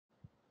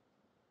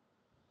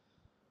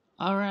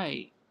All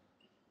right,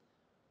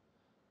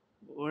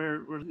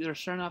 we're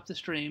starting off the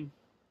stream.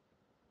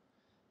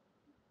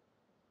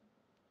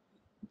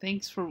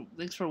 Thanks for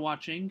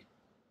watching.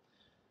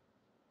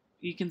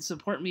 You can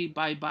support me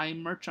by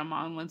buying merch on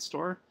my online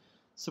store,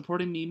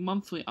 supporting me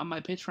monthly on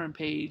my Patreon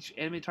page,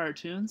 Anime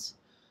Cartoons.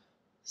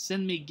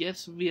 Send me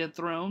gifts via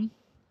Throne.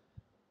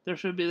 There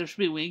should be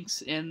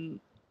links and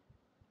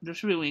there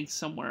should be links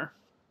somewhere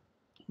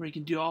where you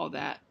can do all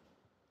that.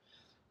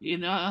 You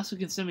know, also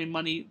can send me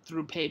money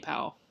through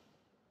PayPal.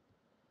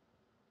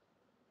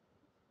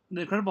 The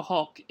Incredible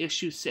Hulk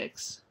issue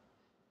 6.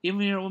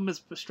 Even your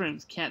woman's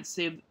strength can't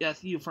save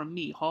you from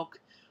me, Hulk.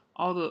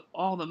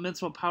 All the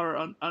mental power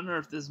on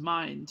earth is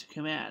mine to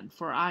command,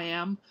 for I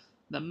am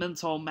the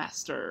mental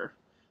master.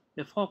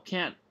 If Hulk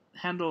can't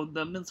handle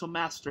the mental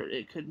master,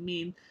 it could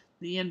mean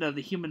the end of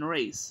the human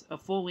race. A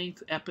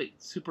full-length epic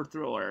super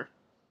thriller.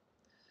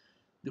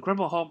 The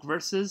Incredible Hulk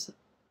versus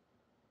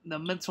the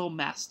mental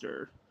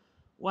master.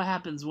 What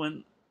happens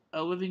when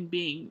a living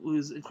being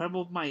whose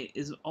incredible might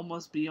is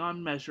almost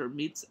beyond measure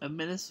meets a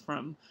menace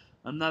from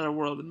another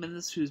world, a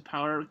menace whose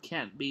power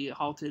can't be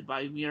halted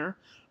by mere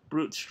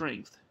brute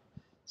strength?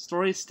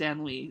 Story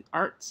Stan Lee,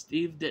 art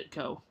Steve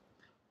Ditko,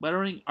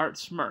 lettering Art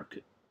Smirk.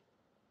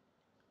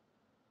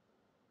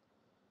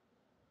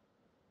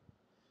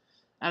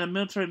 At a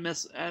military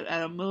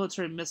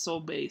missile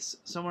base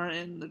somewhere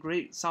in the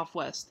Great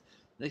Southwest,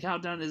 the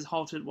countdown is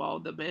halted while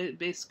the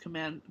base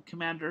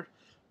commander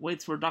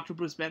waits for Dr.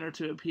 Bruce Banner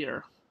to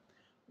appear.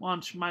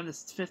 Launch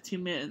minus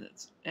 15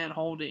 minutes and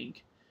holding.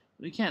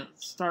 We can't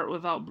start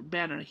without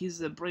Banner. He's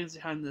the brains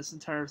behind this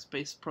entire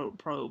space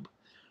probe.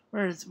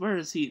 Where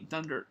is he?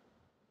 Thunder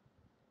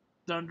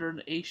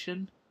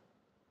Nation?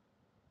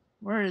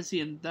 Where is he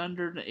in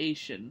Thunder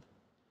Nation?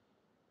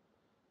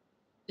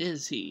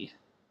 Is he?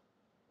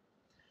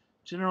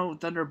 General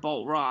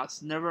Thunderbolt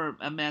Ross, never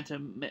a man to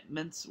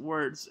mince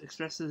words,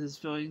 expresses his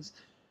feelings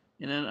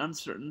in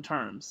uncertain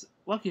terms.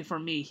 Lucky for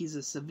me, he's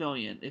a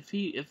civilian. If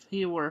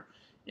he were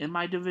in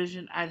my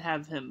division, I'd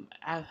have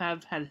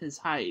had his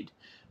hide.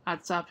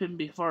 I'd stop him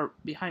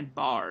behind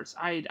bars.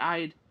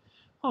 I'd.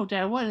 Oh,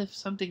 Dad, what if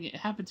something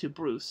happened to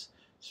Bruce?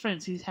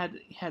 Strange, he's had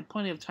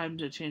plenty of time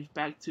to change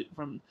back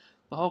from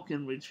the Hulk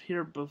and reach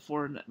here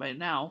before by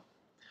now.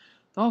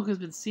 The Hulk has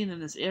been seen in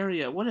this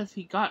area. What if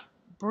he got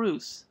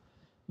Bruce?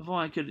 If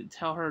only I could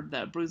tell her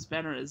that Bruce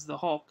Banner is the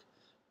Hulk,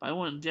 but I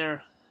wouldn't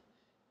dare.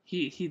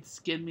 He'd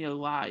skin me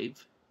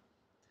alive.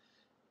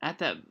 At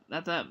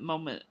that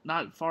moment,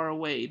 not far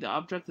away, the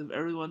object of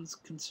everyone's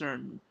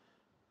concern,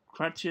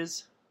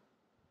 crutches.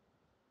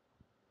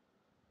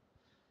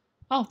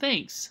 Oh,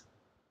 thanks.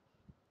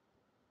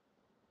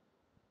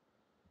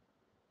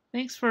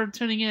 Thanks for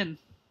tuning in.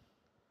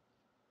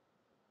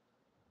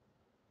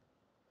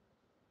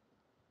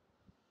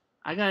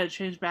 I gotta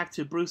change back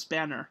to Bruce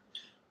Banner,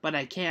 but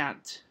I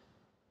can't.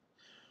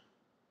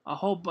 A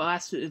whole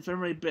blasted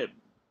infirmary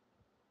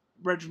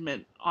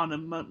regiment on a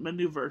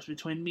maneuvers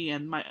between me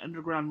and my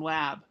underground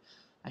lab.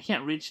 I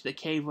can't reach the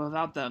cave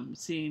without them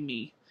seeing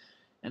me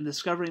and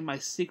discovering my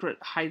secret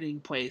hiding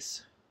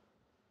place.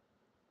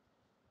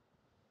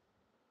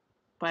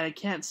 But I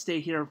can't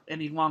stay here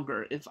any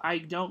longer. If I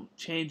don't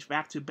change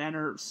back to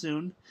Banner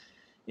soon,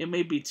 it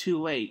may be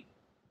too late.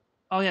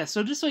 Oh yeah,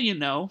 so just so you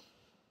know,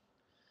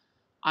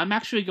 I'm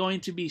actually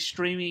going to be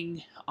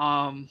streaming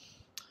on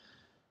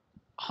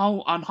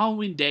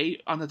Halloween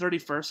Day, on the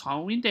 31st,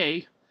 Halloween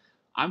Day,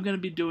 I'm going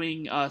to be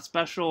doing a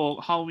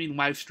special Halloween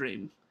live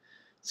stream.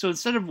 So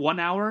instead of 1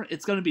 hour,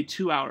 it's going to be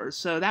 2 hours.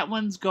 So that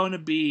one's going to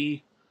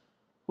be,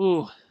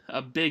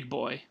 a big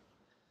boy.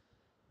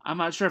 I'm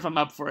not sure if I'm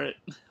up for it.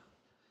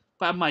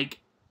 But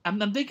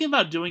I'm thinking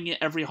about doing it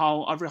every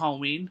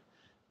Halloween,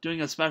 doing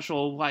a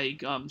special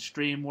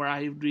stream where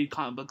I read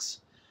comic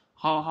books,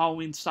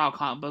 Halloween style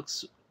comic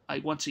books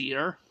like once a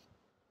year.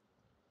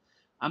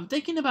 I'm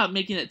thinking about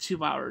making it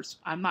 2 hours.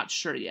 I'm not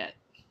sure yet,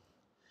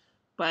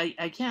 but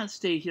I can't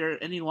stay here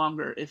any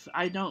longer. If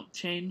I don't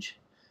change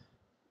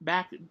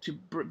back to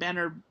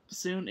Banner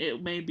soon,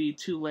 it may be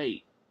too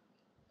late.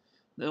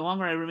 The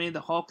longer I remain the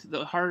Hulk,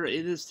 the harder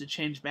it is to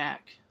change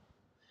back.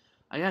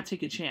 I gotta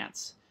take a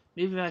chance.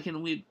 Maybe I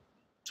can lead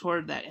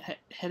toward that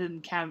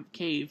hidden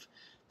cave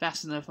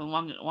fast enough and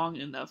long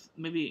enough,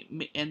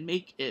 and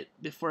make it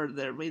before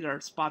the radar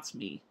spots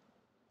me.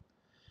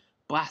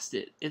 Blast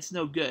it! It's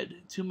no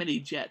good. Too many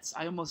jets.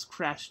 I almost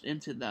crashed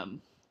into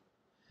them.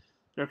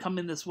 They're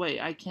coming this way.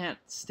 I can't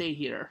stay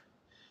here,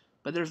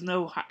 but there's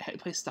no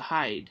place to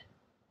hide.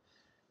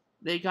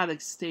 They gotta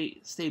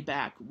stay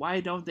back.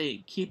 Why don't they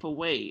keep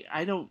away?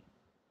 I don't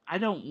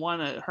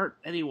want to hurt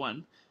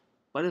anyone.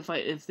 But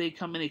if they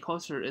come any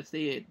closer, if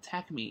they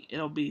attack me,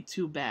 it'll be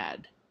too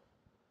bad.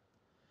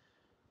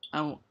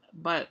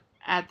 But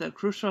at the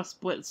crucial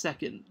split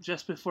second,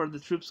 just before the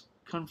troops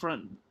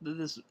confront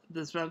this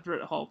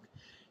veteran Hulk,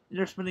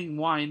 interspinning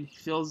whine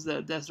fills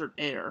the desert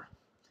air.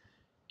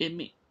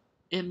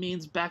 It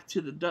means back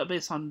to the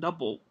base on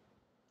double.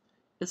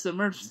 It's an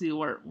emergency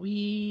alert.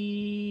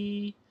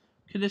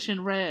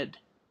 Condition red.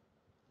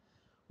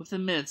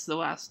 Within minutes, the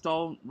last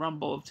dull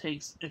rumble of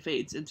tanks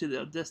fades into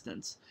the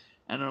distance,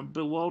 and a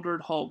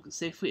bewildered Hulk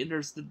safely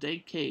enters the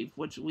dank cave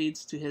which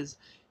leads to his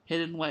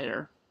hidden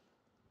lair.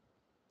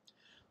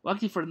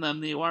 Lucky for them,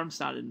 the alarm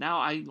sounded. Now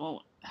I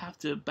won't have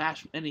to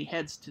bash any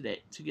heads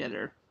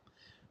together.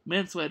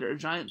 Minutes later, a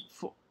giant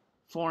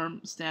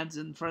form stands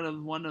in front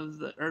of one of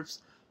the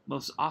Earth's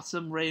most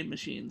awesome raid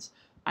machines.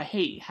 I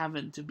hate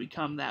having to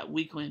become that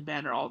weakling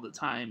Banner all the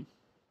time.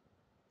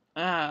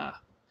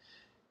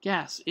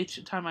 Gas.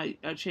 Each time I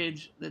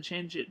change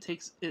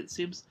it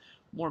seems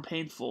more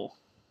painful.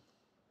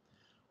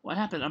 What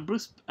happened? I'm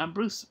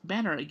Bruce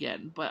Banner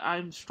again, but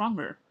I'm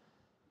stronger,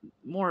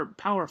 more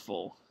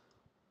powerful.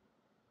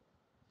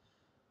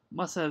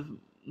 Must have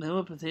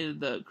manipulated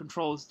the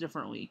controls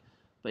differently,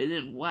 but it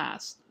didn't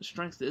last.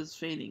 Strength is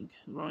fading,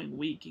 growing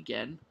weak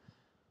again.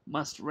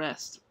 Must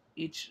rest.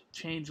 Each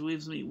change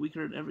leaves me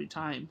weaker every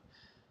time.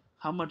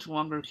 How much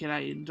longer can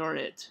I endure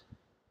it?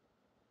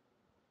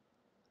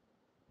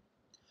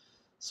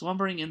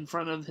 Slumbering in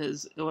front of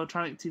his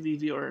electronic TV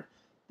viewer,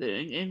 the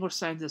English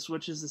scientist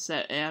switches the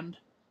set and...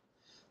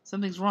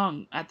 Something's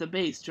wrong at the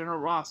base. General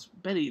Ross,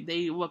 Betty,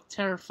 they look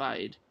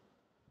terrified.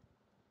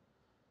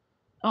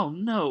 Oh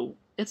no,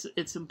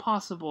 it's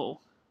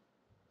impossible.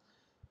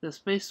 The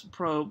space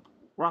probe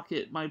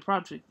rocket, my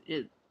project,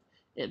 it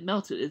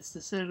melted. It's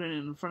disintegrating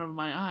in front of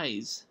my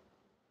eyes.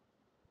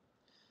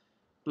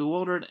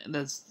 Bewildered,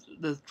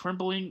 the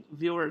trembling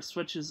viewer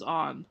switches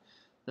on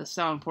the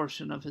sound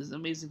portion of his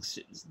amazing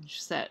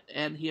set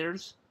and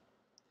hears,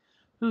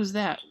 "Who's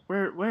that?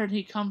 Where did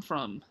he come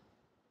from?"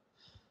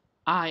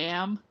 "I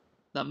am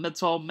the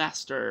Mental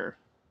Master.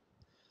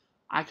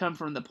 I come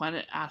from the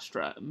planet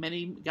Astra,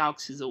 many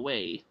galaxies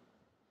away.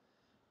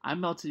 I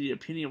melted the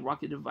Opinion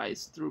rocket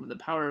device through the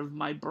power of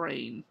my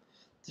brain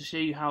to show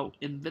you how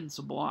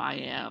invincible I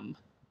am.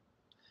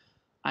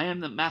 I am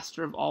the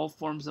master of all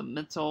forms of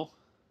metal,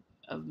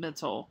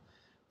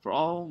 for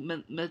all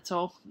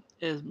metal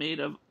is made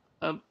up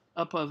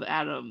of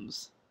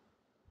atoms.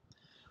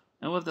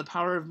 And with the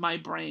power of my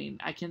brain,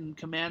 I can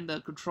command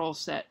the control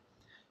set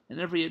and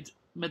every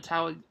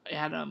metallic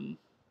atom.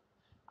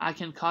 I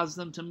can cause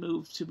them to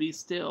move, to be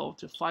still,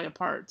 to fly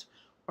apart,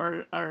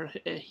 or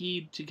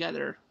heave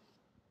together.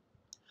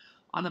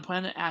 On the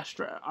planet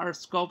Astra, our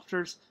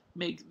sculptors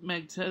make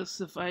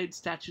magnified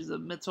statues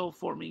of metal,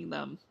 forming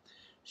them,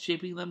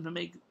 shaping them to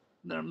make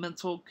their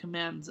mental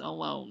commands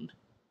alone.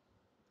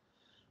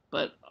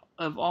 But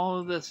of all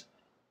of this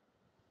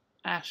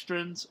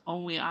Astrans,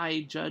 only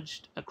I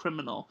judged a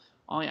criminal.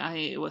 Only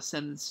I was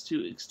sentenced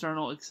to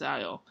external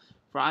exile,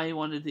 for I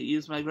wanted to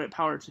use my great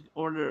power to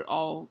order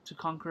all, to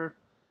conquer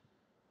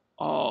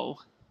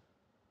all.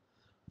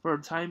 For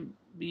a time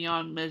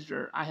beyond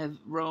measure, I have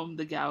roamed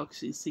the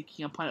galaxy,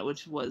 seeking a planet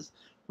which was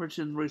rich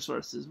in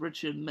resources,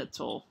 rich in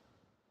metal,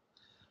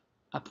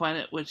 a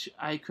planet which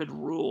I could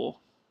rule.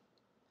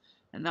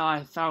 And now I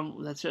have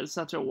found that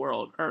such a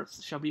world,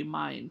 Earth, shall be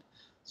mine.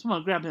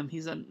 Someone grab him.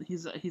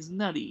 He's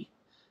nutty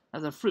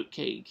as a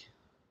fruitcake.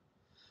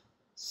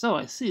 So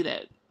I see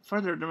that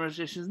further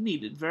demonstration is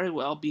needed. Very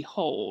well.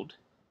 Behold.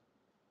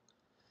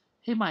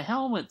 Hey, my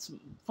helmet's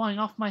flying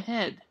off my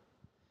head.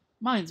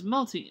 Mine's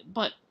melting,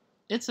 but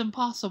it's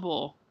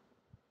impossible.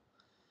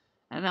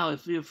 And now,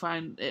 if you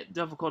find it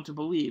difficult to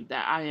believe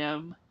that I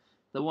am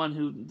the one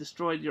who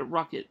destroyed your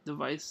rocket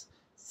device,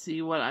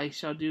 see what I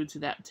shall do to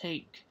that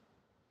tank.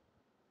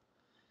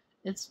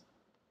 It's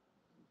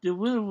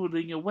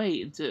dwindling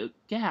away into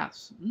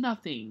gas.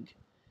 Nothing.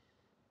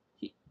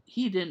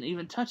 He didn't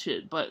even touch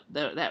it, but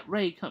that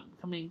ray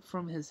coming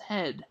from his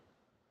head.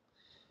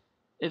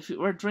 If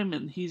we're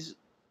dreaming, he's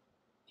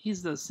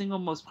the single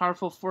most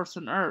powerful force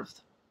on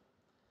Earth.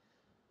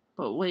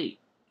 But wait,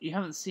 you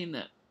haven't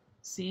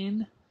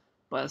seen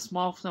but a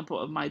small sample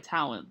of my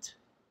talent.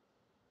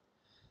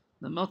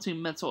 The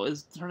melting metal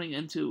is turning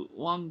into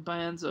long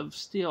bands of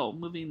steel,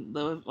 moving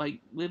like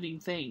living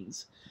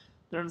things.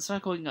 They're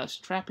encircling us,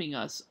 trapping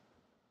us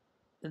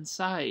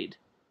inside.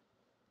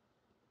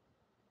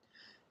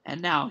 And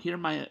now, hear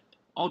my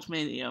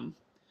ultimatum,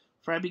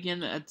 for I begin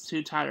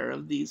to tire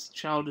of these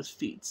childish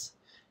feats.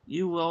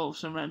 You will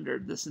surrender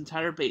this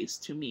entire base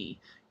to me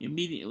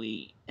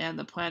immediately, and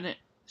the planet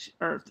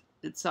Earth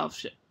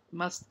itself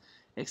must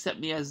accept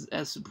me as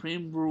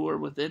supreme ruler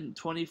within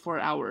 24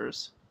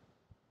 hours.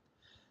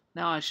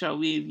 Now I shall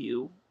leave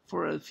you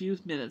for a few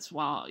minutes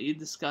while you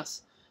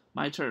discuss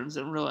my terms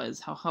and realize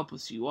how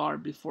helpless you are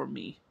before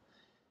me.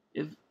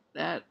 If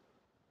that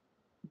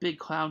big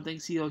clown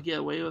thinks he'll get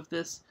away with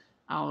this,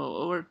 I'll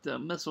alert the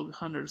missile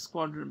hunter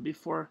squadron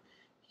before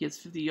he gets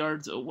 50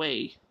 yards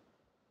away.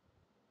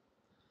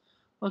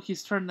 Look,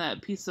 he's turned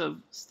that piece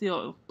of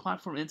steel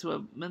platform into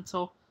a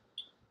mental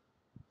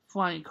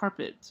flying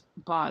carpet.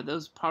 Bah,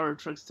 those power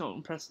tricks don't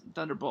impress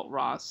Thunderbolt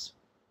Ross.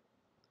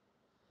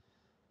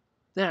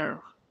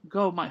 There,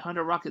 go, my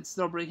hunter rockets.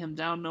 They'll bring him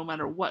down no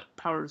matter what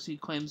powers he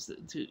claims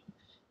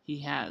he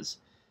has.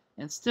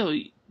 And still,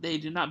 they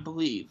do not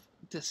believe.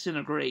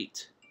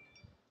 Disintegrate.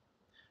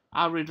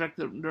 I'll redirect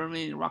the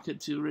remaining rocket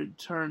to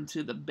return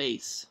to the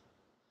base.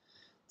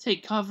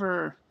 Take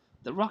cover!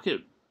 The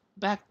rocket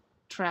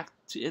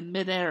backtracked in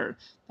midair.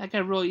 That guy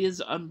really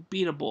is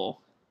unbeatable.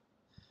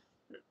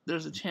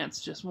 There's a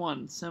chance, just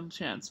one, some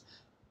chance,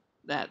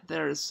 that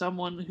there is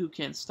someone who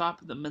can stop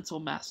the mental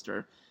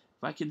master.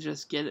 If I can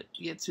just get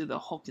to the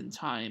Hulk in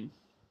time.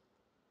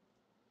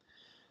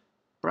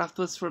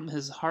 Breathless from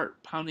his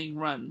heart-pounding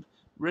run,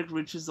 Rick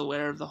reaches the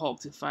lair of the Hulk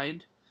to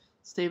find.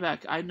 Stay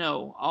back, I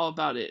know all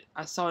about it.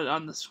 I saw it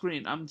on the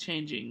screen. I'm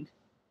changing.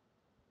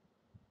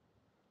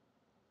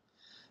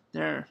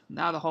 There,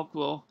 now the Hulk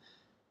will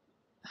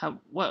have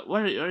what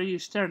are you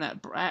staring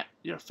at, Brat?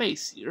 Your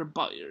face, your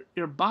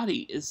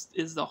body is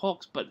the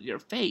Hulk's, but your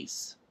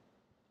face.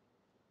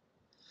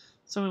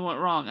 Something went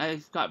wrong.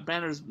 I've got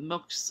Banner's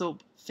milk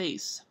soap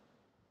face.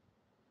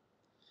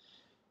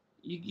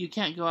 You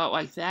can't go out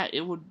like that.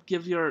 It would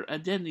give your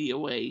identity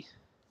away.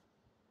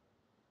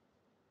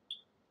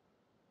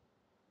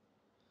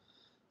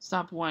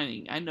 Stop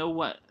whining. I know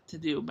what to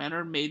do.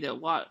 Banner made a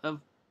lot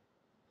of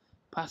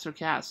plaster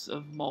casts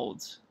of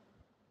molds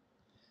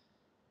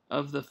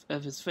of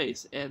his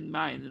face and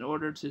mine in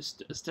order to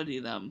study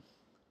them.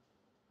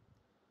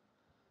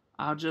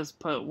 I'll just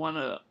put one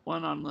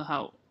on the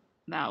how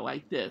now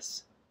like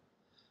this.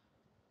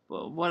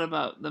 But what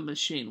about the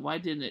machine? Why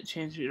didn't it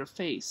change your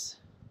face?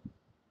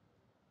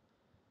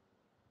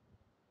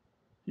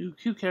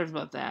 Who cares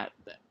about that?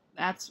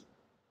 That's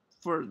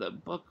for the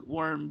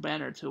bookworm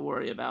Banner to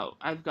worry about.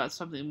 I've got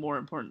something more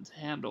important to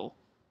handle.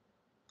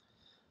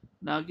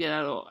 Now get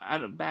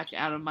back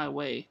out of my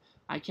way.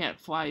 I can't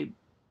fly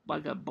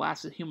like a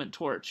blasted human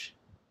torch.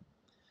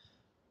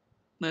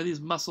 Now these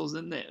muscles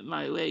in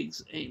my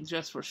legs ain't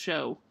just for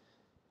show.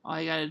 All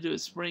I gotta do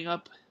is spring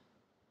up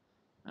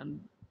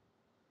and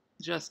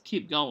just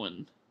keep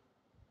going.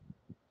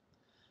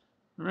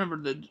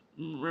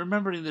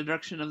 Remembering the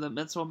direction of the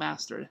mental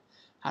master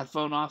had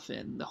flown off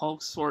in. The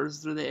Hulk soars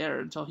through the air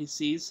until he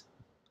sees.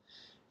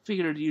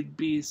 Figured you'd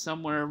be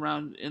somewhere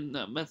around in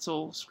the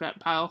mental scrap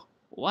pile.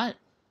 What?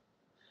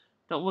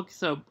 Don't look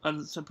so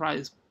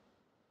unsurprised,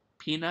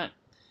 Peanut.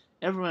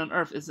 Everyone on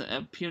Earth isn't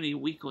a puny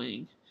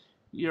weakling.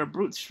 Your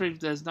brute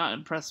strength does not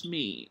impress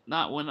me.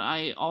 Not when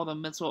all the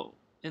mental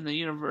in the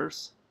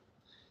universe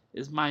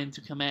is mine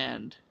to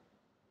command.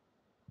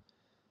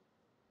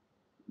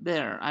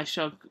 There, I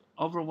shall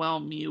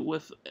overwhelm you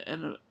with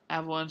an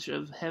avalanche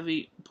of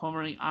heavy,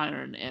 pulverizing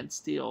iron and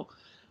steel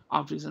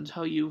objects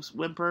until you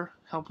whimper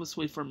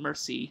helplessly for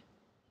mercy.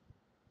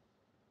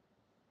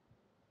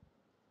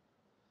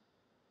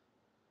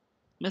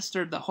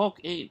 Mister, the Hulk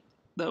ain't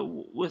the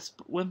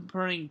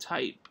whimpering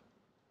type,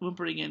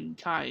 whimpering in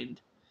kind.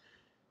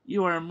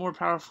 You are more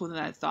powerful than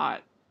I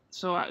thought.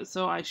 So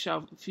I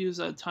shall fuse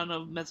a ton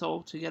of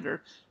metal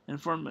together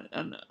and form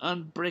an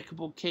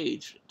unbreakable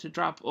cage to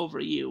drop over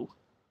you.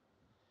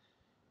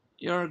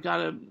 You're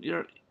out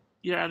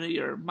of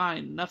your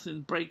mind. Nothing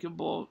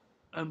unbreakable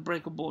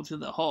to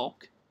the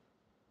Hulk.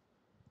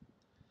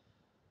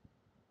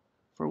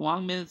 For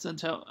long minutes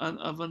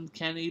of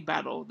uncanny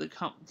battle, the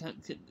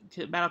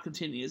battle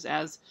continues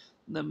as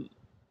the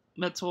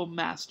Metal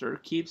Master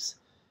keeps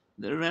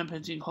the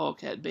rampaging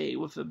Hulk at bay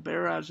with a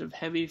barrage of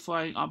heavy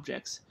flying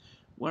objects,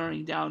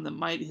 wearing down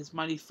his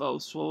mighty foe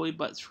slowly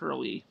but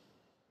surely.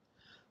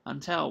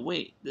 Until,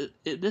 wait,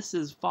 this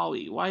is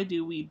folly. Why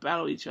do we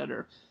battle each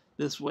other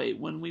this way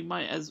when we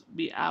might as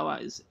be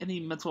allies?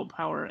 Any mental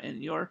power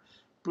and your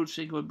brute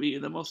strength would be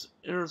the most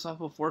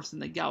irresistible force in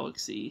the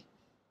galaxy.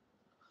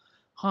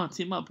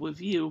 Team up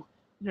with you?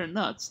 You're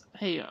nuts.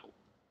 Hey,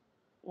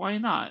 why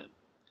not?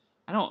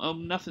 I don't owe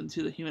nothing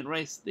to the human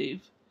race.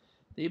 They've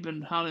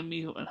been hunting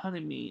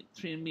me,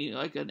 treating me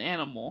like an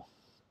animal.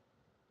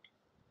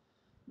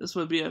 This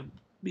would be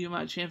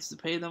my chance to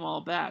pay them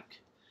all back.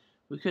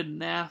 We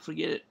couldn't.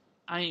 Forget it.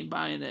 I ain't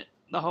buying it.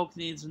 The Hulk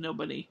needs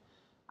nobody.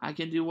 I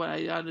can do what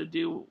I gotta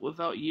do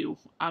without you.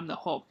 I'm the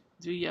Hulk.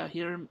 Do ya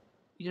hear him?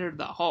 You're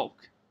the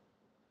Hulk.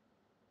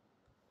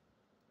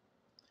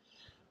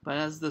 But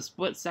as the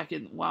split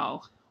second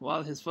while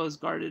his foe's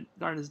guard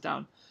is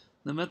down,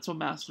 the Mental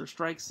Master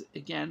strikes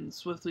again,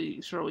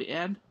 swiftly, surely,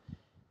 and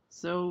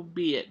so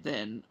be it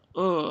then.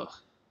 Ugh.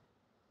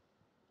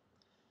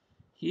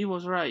 He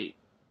was right.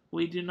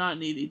 We do not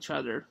need each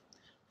other,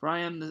 for I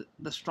am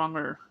the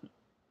stronger.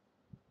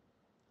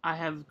 I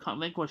have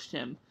vanquished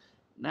him.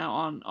 Now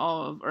on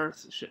all of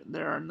Earth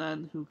there are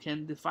none who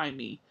can defy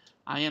me.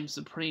 I am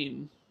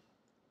supreme.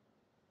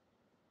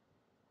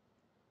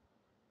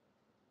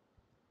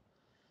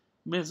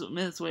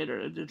 Minutes later,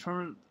 a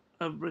determined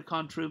of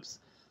recon troops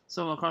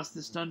swung across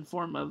the stunned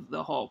form of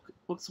the Hulk.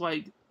 Looks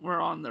like we're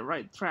on the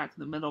right track.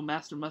 The Metal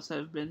Master must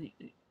have been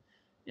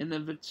in the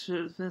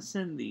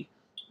vicinity.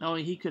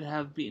 Only he could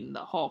have beaten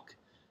the Hulk.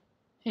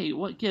 Hey,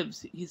 what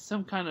gives? He's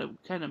some kind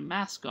of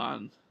mask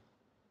on.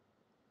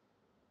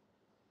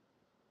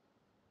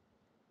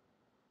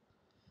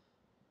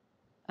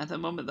 At that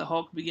moment, the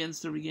Hulk begins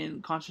to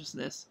regain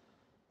consciousness.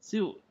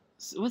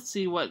 Let's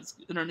see what's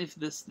underneath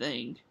this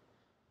thing.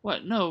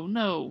 What?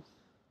 No.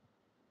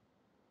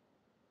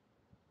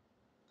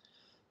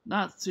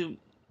 Got to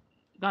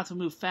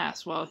move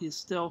fast while he's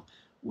still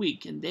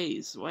week and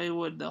days. Why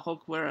would the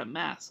Hulk wear a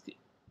mask?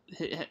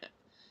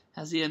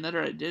 Has he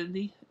another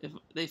identity? If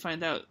they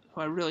find out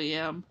who I really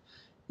am,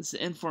 it's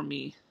the end for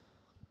me.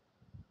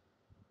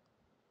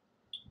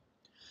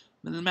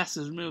 When the mask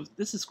is removed,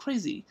 this is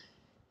crazy.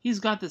 He's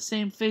got the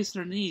same face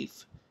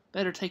underneath.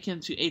 Better take him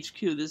to HQ.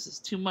 This is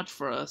too much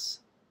for us.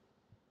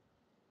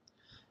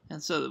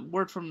 And so the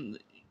word from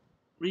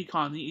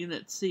Recon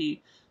Unit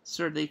C,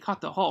 sir, they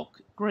caught the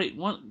Hulk. Great.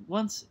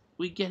 Once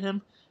we get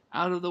him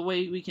out of the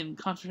way, we can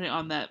concentrate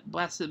on that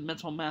blasted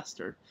mental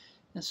master.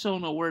 And still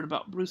no word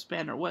about Bruce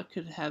Banner. What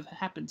could have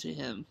happened to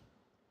him?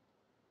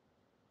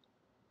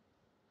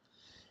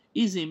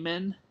 Easy,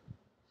 men.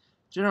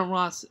 General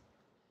Ross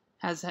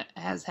has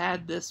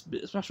had this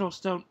special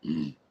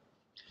stone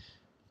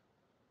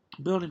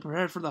building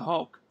prepared for the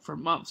Hulk for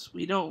months.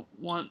 We don't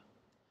want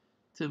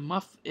to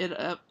muff it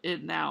up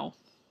now.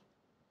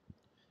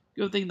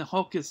 Good thing the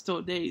Hulk is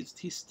still dazed.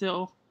 He's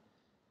still,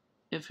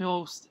 if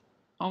he'll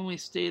only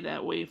stay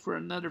that way for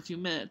another few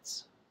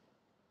minutes.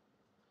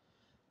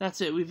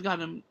 That's it, we've got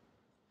him.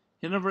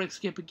 He'll never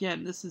escape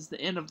again. This is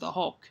the end of the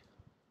Hulk.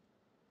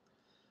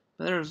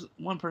 But there's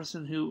one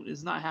person who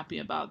is not happy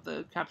about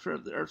the capture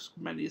of the Earth's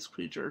mightiest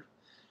creature.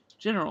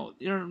 General,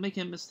 you're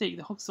making a mistake.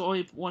 The Hulk's the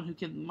only one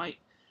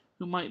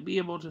who might be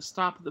able to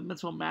stop the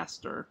mental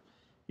master.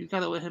 You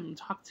gotta let him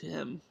talk to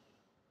him.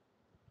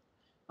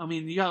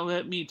 You gotta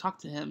let me talk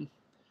to him.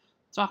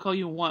 Talk all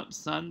you want,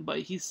 son, but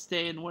he's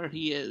staying where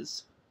he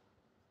is.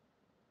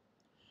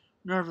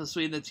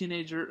 Nervously, the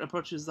teenager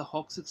approaches the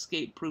Hulk's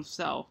escape-proof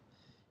cell.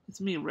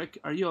 It's me, Rick.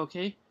 Are you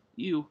okay?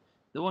 You,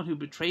 the one who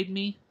betrayed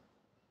me?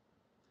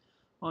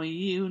 Well,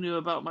 you knew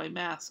about my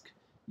mask.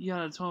 You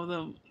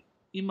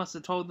must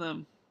have told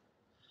them.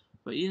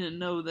 But you didn't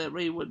know that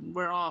Ray would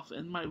wear off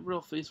and my real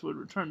face would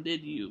return,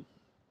 did you?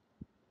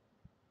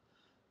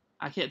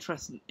 I can't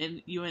trust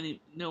you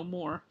no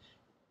more.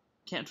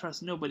 Can't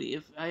trust nobody.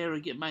 If I ever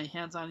get my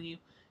hands on you,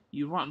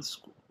 you rotten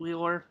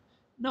squealer.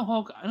 No,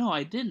 Hulk. No,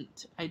 I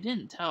didn't. I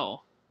didn't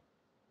tell.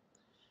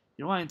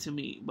 You're lying to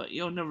me, but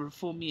you'll never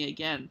fool me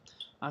again.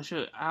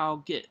 I'll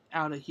get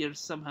out of here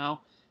somehow.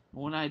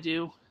 When I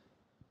do,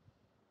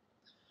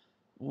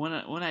 when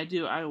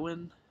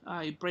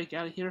I break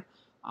out of here,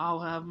 I'll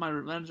have my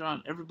revenge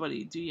on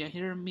everybody. Do you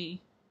hear me?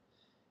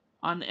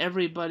 On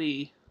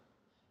everybody.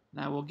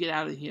 And I will get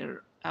out of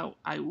here.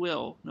 I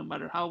will. No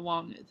matter how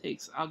long it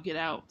takes, I'll get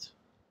out.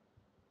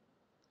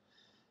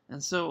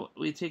 And so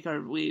we take our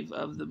leave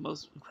of the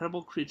most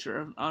incredible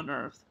creature on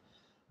Earth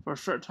for a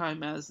short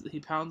time as he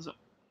pounds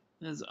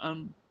his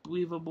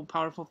unbelievable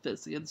powerful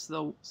fists against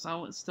the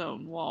silent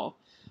stone wall,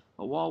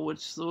 a wall which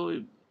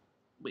slowly,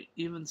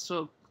 even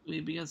slowly,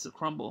 begins to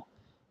crumble.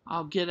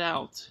 I'll get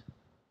out.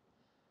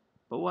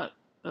 But what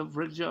of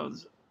Rick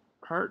Jones?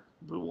 Hurt,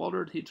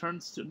 bewildered, he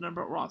turns to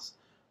General Ross.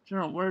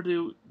 General, where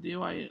do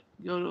I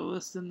go to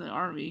enlist in the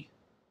army?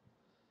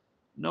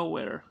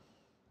 Nowhere.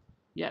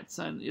 Yet,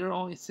 son, you're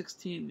only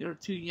 16. You're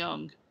too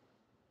young.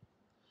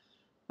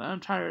 But I'm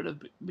tired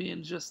of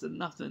being just a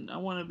nothing. I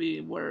want to be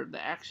where the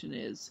action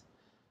is.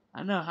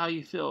 I know how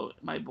you feel,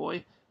 my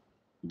boy.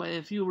 But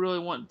if you really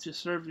want to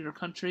serve your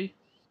country,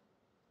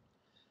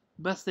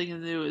 the best thing to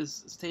do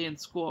is stay in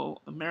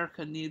school.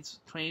 America needs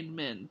trained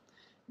men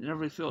in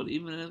every field,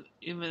 even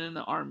in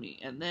the army.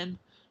 And then,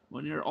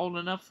 when you're old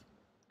enough,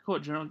 cool,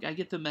 General, I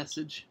get the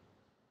message.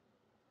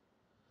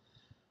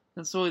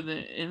 And slowly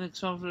the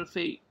inexorable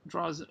fate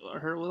draws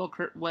her little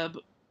web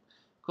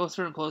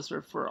closer and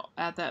closer, for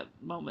at that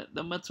moment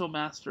the mental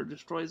master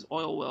destroys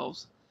oil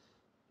wells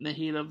in the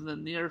heat of the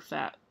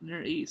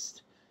Near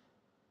East.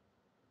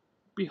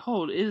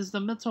 Behold, it is the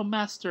mental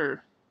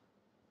master!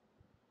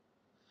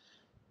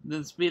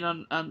 Then speed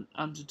on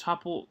to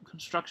topple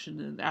construction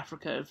in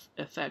Africa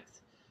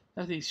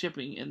affecting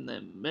shipping in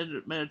the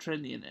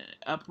Mediterranean, and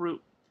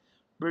uproot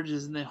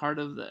bridges in the heart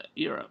of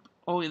Europe.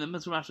 Only the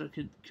mental master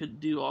could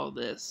do all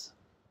this.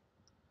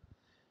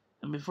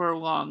 And before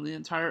long, the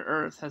entire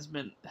Earth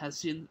has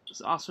seen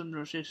awesome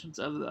demonstrations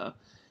of the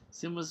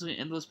seamlessly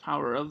endless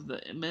power of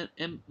the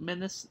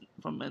menace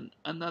from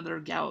another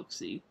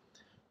galaxy.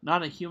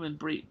 Not a human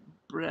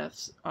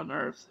breaths on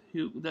Earth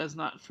who does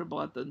not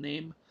tremble at the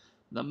name,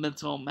 the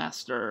mental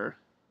master.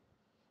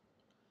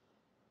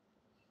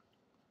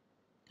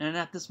 And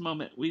at this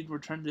moment, we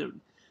return to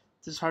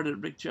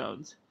disheartened Rick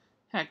Jones.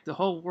 Heck, the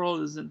whole world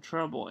is in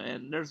trouble,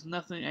 and there's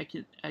nothing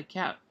a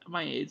cat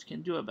my age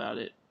can do about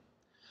it.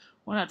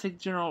 Why not take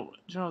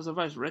General's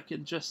advice, Rick,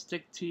 and just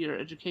stick to your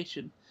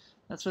education?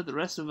 That's what the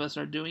rest of us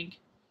are doing.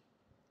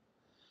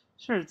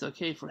 Sure, it's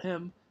okay for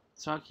him.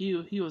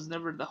 He was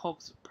never the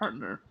Hulk's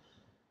partner.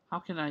 How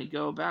can I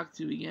go back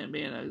to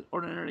being an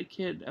ordinary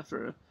kid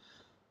after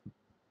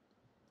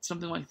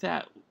something like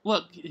that?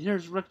 Look,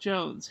 here's Rick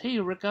Jones. Hey,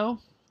 Ricko,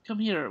 come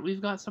here.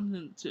 We've got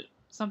something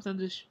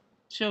to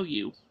show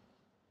you.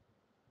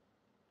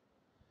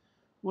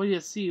 What do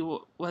you see?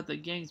 What the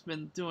gang's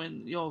been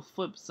doing? Yo,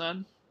 flip,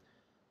 son.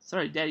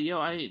 Sorry, Daddy. Yo,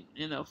 I ain't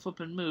in a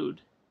flippin'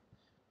 mood.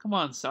 Come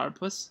on,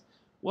 Sourpuss.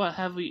 What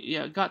have we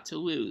got to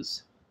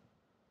lose?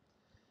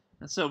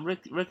 And so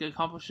Rick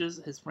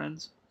accompanies his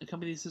friends,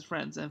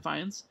 and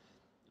finds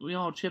we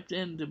all chipped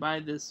in to buy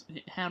this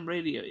ham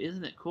radio.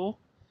 Isn't it cool?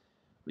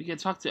 We can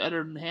talk to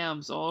other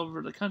hams all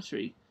over the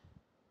country.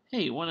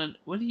 Hey, what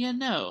do you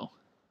know?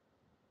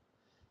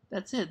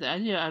 That's it, the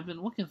idea I've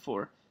been looking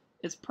for.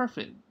 It's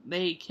perfect.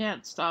 They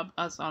can't stop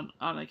us on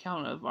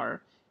account of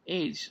our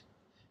age,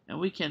 and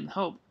we can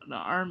help the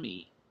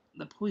army,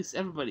 the police,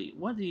 everybody.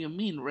 What do you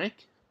mean,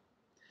 Rick?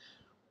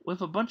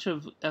 With a bunch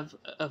of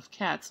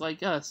cats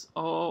like us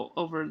all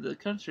over the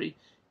country,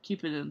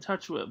 keeping in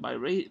touch with by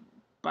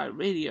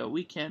radio,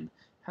 we can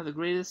have the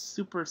greatest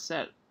super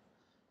set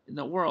in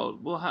the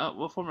world.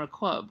 We'll form a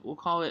club. We'll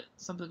call it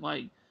something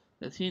like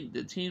the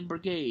Teen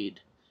Brigade,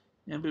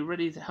 and be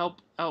ready to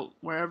help out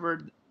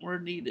wherever we're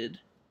needed.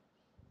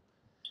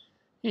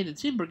 Hey, the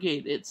Teen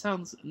Brigade. It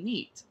sounds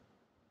neat.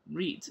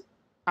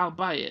 I'll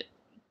buy it.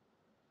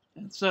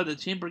 And so the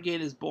Teen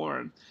Brigade is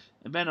born,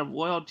 a band of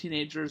loyal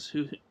teenagers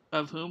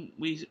of whom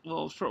we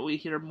will shortly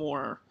hear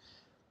more.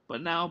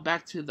 But now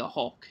back to the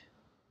Hulk.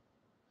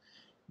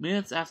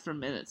 Minutes after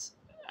minutes,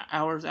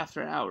 hours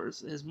after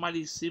hours, his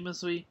mighty,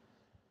 seamlessly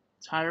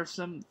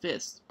tiresome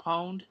fist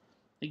pounded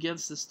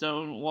against the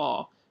stone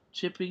wall,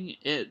 chipping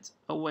it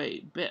away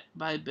bit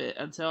by bit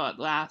until at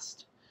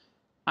last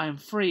I'm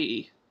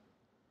free.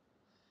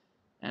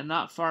 And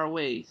not far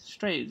away.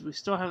 Strange, we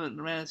still haven't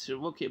managed to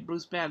locate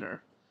Bruce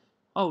Banner.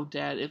 Oh,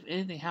 Dad, if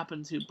anything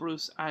happened to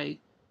Bruce, I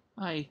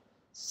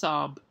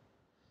sob.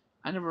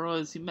 I never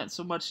realized he meant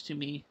so much to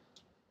me.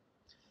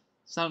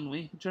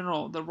 Suddenly,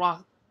 General the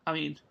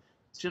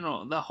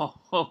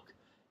Hulk,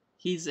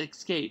 he's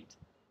escaped.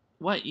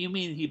 What, you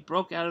mean he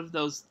broke out of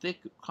those thick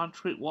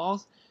concrete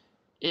walls?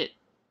 It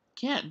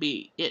can't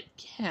be. It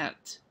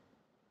can't.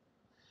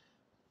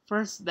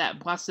 First that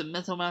blasted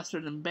Mental Master,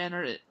 then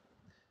Banner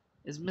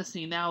is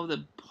missing. Now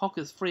the Hulk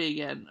is free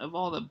again. Of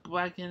all the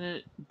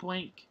blankety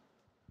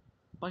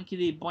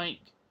blank.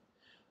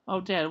 Oh,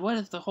 Dad, what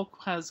if the Hulk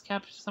has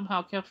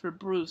somehow captured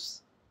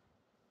Bruce?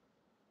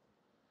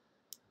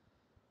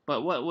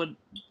 But what would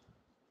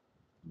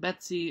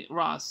Betsy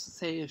Ross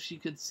say if she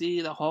could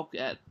see the Hulk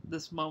at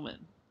this moment?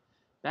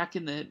 Back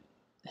in the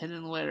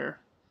hidden lair,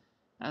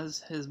 as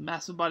his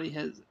massive body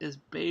is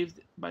bathed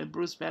by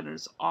Bruce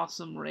Banner's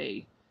awesome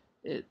ray,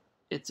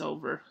 it's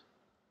over.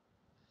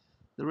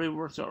 The ray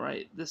works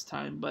alright this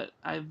time, but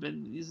I've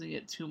been using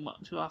it too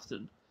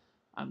often.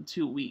 I'm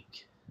too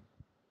weak.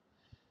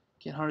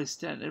 Can hardly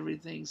stand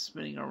everything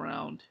spinning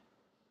around.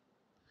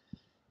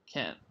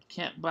 Can't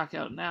black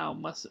out now.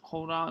 Must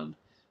hold on.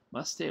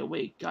 Must stay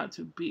awake. Got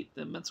to beat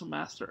the Mental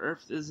Master.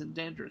 Earth is in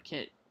danger.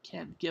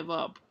 Can't give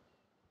up.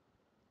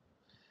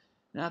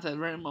 Not at that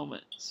very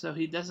moment. So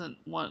he doesn't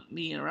want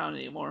me around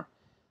anymore.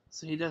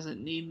 So he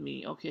doesn't need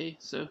me. Okay.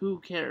 So who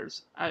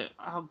cares?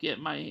 I'll get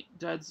my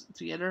duds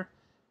together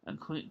and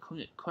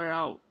clear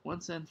out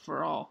once and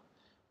for all.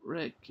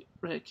 Rick,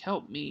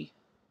 help me.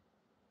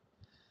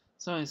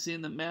 So I've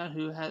seen the man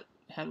who had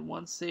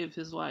once saved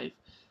his life,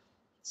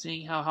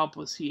 seeing how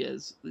helpless he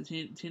is. The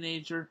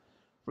teenager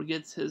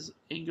forgets his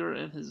anger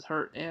and his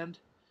hurt, and,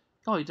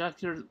 golly,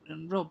 Doc, you're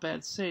in real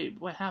bad shape.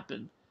 What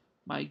happened?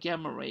 My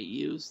gamma ray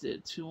used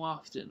it too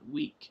often.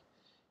 Weak.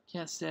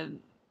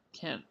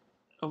 Can't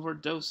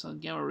overdose on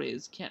gamma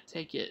rays. Can't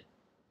take it.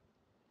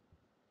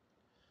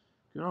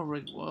 Girl,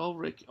 Rick, well,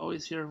 Rick,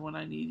 always here when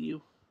I need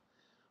you.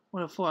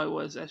 What a fool I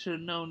was. I should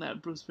have known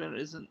that Bruce Banner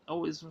isn't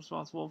always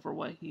responsible for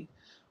what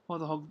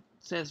the Hulk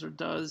says or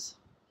does.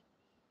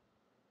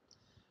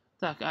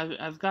 Doc,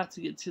 I've got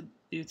to get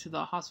you to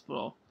the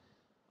hospital.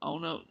 Oh,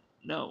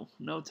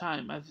 no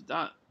time. I've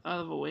thought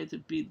of a way to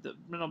beat the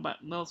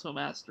Mental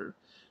Master,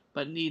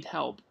 but need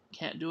help.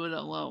 Can't do it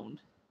alone.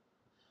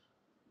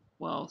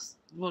 Well,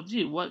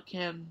 gee, what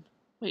can...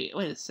 Wait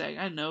a sec,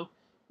 I know.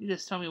 You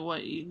just tell me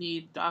what you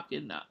need, Doc,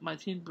 and my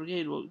Teen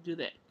Brigade will do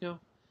that.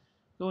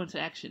 Go into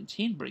action.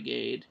 Teen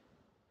Brigade.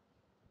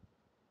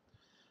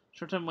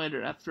 Short time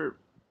later, after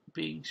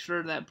being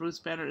sure that Bruce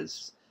Banner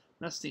is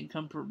resting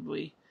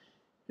comfortably,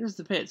 here's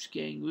the pitch,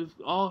 gang. We've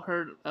all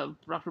heard of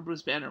Dr.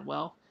 Bruce Banner.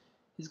 Well,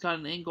 he's got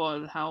an angle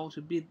on how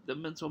to beat the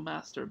Mental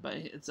Master, but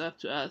it's up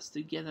to us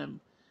to get him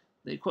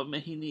the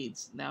equipment he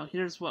needs. Now,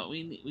 here's what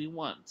we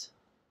want.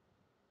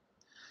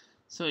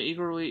 So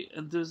eagerly,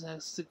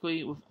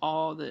 enthusiastically, with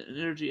all the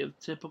energy of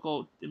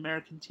typical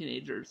American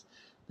teenagers,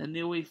 the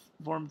newly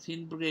formed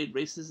Teen Brigade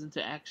races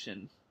into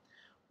action.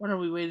 What are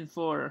we waiting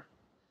for?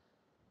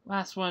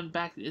 Last one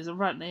back is a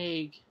rotten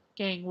egg.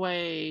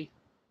 Gangway!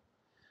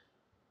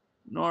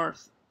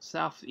 North,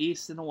 south,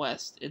 east, and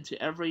west,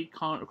 into every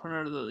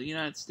corner of the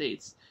United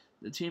States,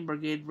 the Teen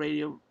Brigade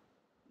radio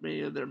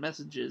their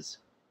messages.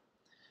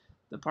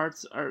 The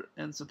parts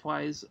and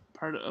supplies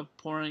part of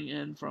pouring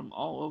in from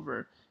all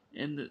over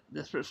in the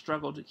desperate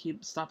struggle to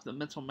stop the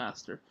Mental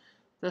Master.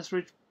 Thus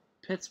reach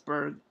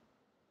Pittsburgh.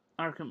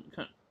 Our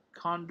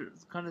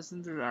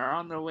condescenders are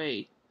on their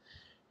way.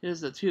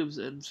 Here's the tubes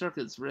and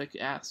circuits Rick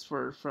asked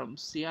for from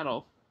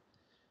Seattle.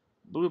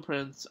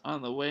 Blueprints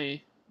on the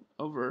way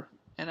over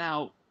and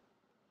out.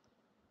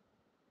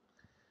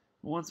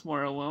 Once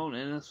more alone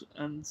and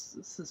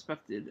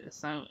unsuspected, a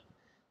silent,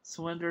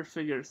 slender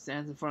figure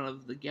stands in front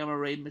of the gamma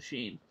ray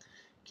machine.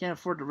 Can't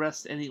afford to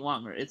rest any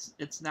longer.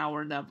 It's now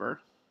or never.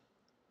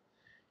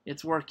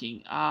 It's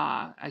working.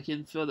 Ah, I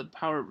can feel the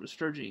power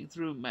surging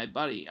through my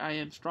body. I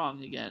am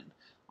strong again.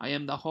 I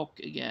am the Hulk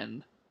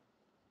again.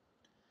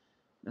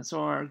 And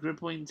so our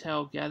gripping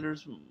tail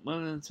gathers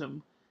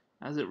momentum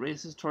as it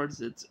races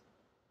towards its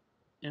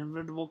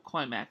inevitable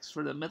climax,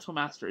 for the Mental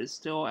Master is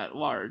still at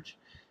large,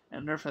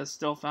 and Nerf has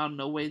still found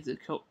no way to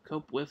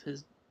cope with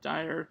his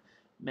dire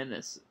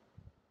menace.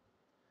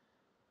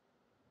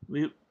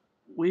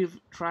 We've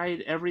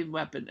tried every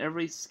weapon,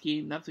 every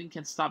scheme. Nothing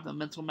can stop the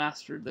Mental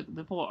Master. The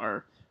people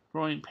are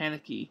growing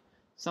panicky.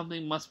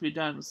 Something must be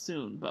done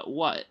soon, but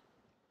what?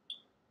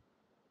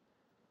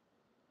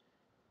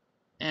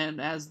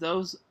 And as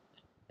those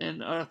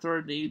in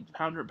authority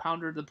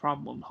ponder the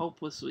problem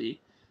hopelessly,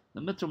 the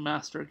Mental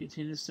Master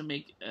continues to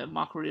make a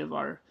mockery of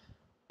our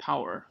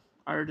power,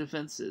 our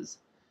defenses.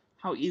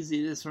 How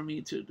easy it is for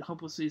me to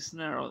hopelessly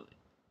snare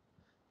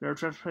their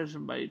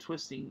transgression by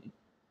twisting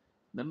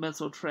the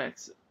mental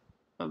tracks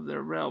of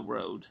their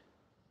railroad.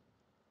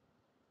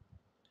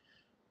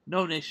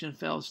 No nation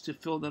fails to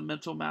feel the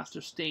Mental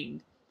Master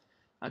sting.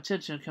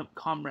 Attention,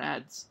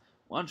 comrades.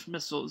 Launch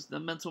missiles. The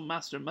Mental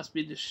Master must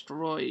be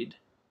destroyed.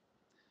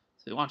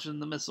 So launching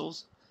the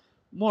missiles.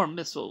 More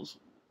missiles.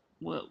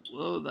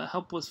 Will the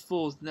helpless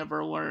fools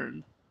never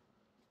learn?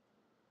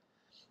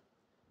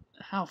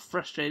 How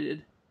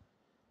frustrated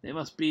they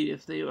must be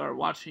if they are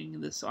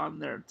watching this on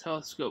their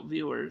telescope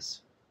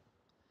viewers.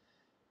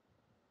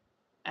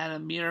 At a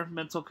mere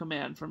mental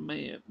command from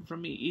me,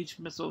 each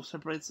missile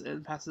separates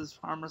and passes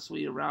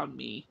harmlessly around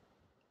me.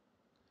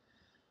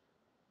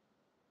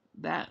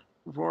 That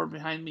roar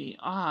behind me.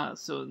 Ah,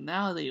 so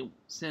now they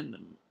send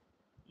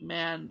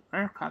manned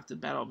aircraft to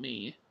battle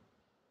me.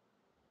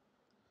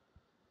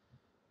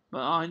 But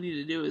all I need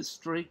to do is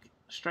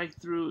strike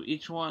through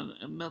each one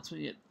and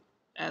melting it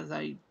as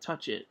I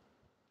touch it.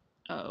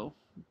 Uh-oh.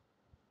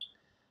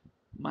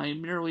 By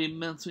merely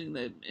melting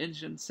the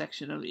engine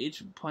section of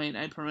each plane,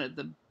 I permit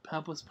the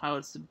helpless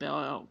pilots to bail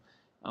out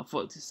on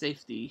foot to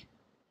safety.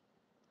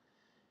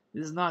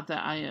 It is not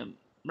that I am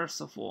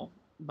merciful,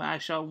 but I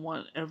shall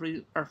want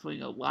every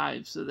earthling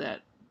alive, so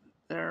that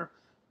there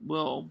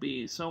will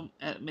be so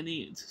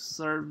many to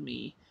serve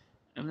me,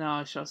 and now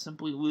I shall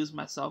simply lose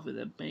myself in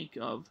a bank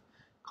of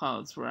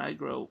clouds where I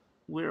grow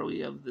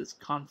weary of this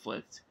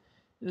conflict.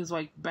 It is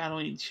like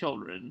battling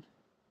children.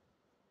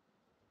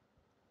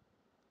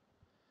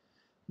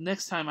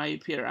 Next time I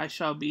appear, I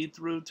shall be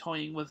through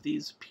toying with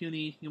these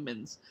puny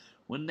humans.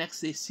 When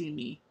next they see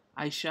me,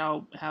 I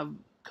shall have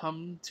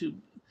come to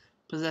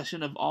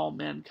possession of all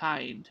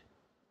mankind.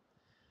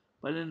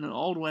 But in an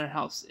old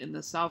warehouse in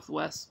the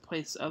southwest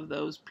place of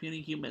those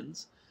puny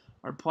humans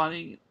are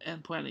plotting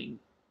and planning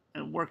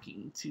and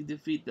working to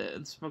defeat the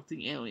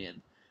inspecting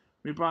alien.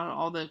 We brought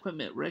all the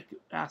equipment Rick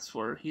asked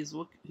for. He's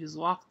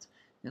locked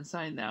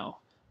inside now.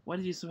 What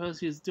do you suppose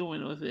he's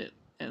doing with it?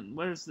 And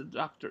where's the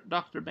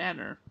Dr.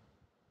 Banner?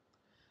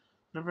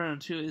 Number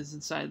 2 is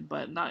inside,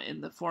 but not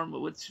in the form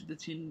of which the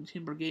Team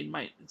Brigade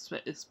might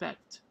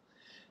expect.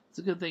 It's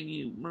a good thing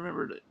you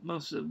remembered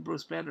most of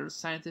Bruce Banner's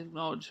scientific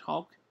knowledge,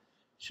 Hulk.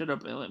 Shut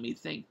up and let me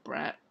think,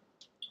 brat.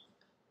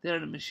 There,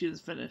 the machine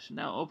is finished.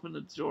 Now open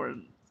the door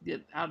and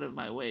get out of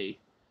my way.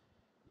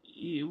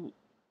 You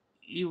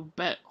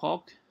bet,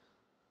 Hulk.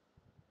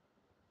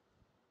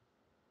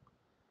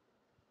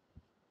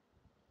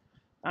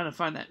 I'm gonna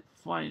find that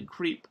flying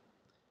creep.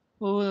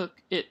 Well,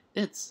 look,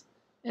 it's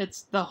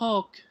the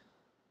Hulk.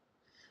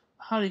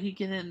 How did he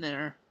get in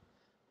there?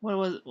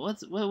 What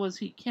was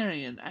he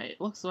carrying?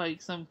 It looks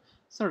like some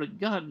sort of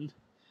gun.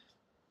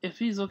 If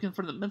he's looking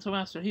for the Mental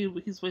Master,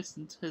 he's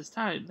wasting his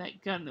time.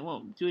 That gun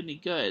won't do any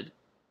good.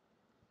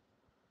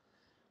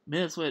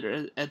 Minutes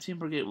later, as Team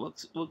Brigade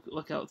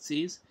lookout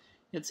sees,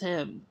 it's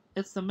him.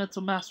 It's the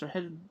Mental Master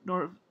headed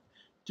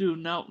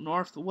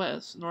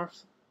northwest.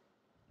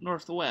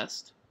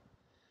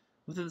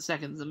 Within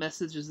seconds, the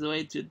message is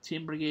relayed to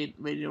Team Brigade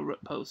radio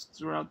posts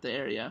throughout the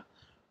area.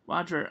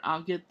 Roger,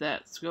 I'll get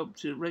that scope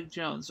to Rick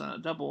Jones on a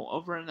double,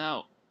 over and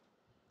out.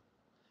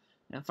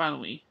 And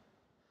finally,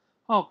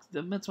 Hulk,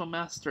 the Mental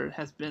Master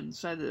has been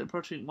sighted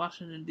approaching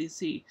Washington,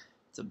 D.C.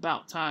 It's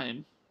about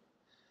time.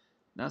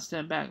 Now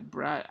stand back,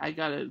 brat.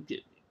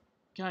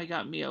 Guy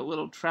got me a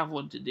little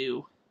traveling to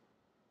do.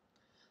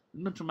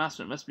 The Mental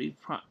Master must be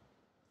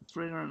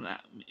figuring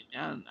at me,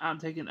 and I'm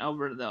taking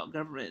over the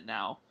government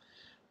now.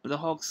 But the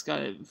Hulk's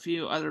got a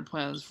few other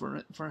plans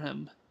for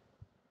him.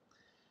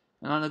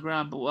 And on the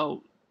ground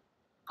below,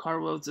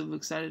 carloads of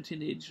excited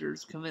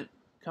teenagers commit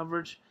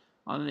coverage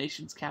on the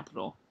nation's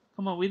capital.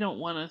 Come on, we don't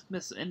want to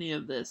miss any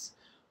of this.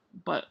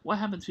 But what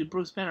happened to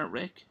Bruce Banner,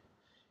 Rick?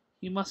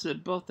 He must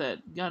have built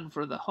that gun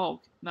for the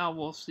Hulk. Now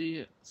we'll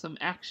see some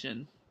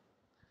action.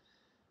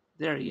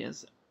 There he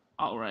is.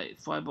 Alright,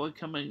 Flyboy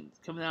coming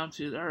down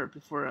to the Earth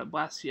before I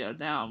blast you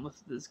down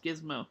with this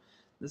gizmo.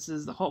 This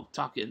is the Hulk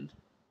talking.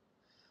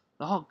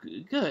 The Hulk,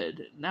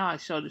 good. Now I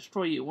shall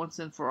destroy you once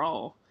and for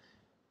all.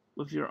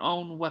 with your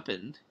own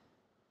weapon.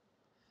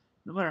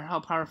 No matter how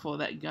powerful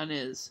that gun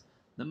is,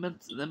 the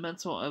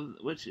mental of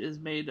which is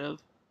made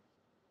of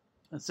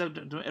and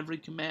subject to every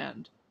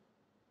command.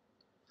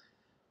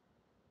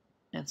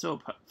 And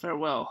so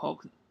farewell,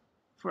 Hulk,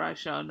 for I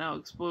shall now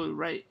explode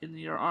right in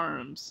your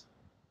arms.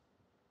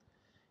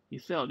 You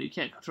failed. You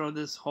can't control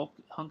this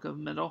hunk of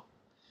metal.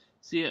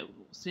 See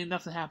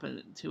nothing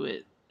happen to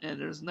it, and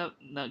there's nothing's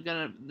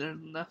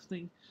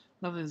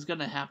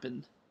gonna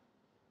happen.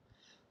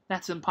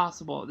 That's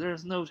impossible.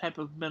 There's no type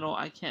of metal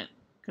I can't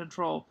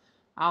control.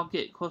 I'll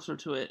get closer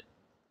to it.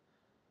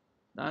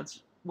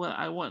 That's what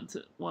I want.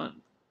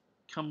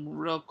 Come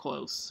real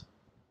close.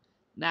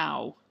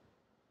 Now.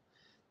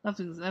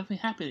 Nothing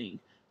happening.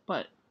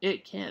 But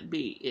it can't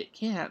be. It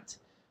can't.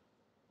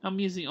 I'm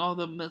using all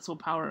the mental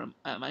power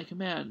at my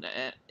command.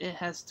 It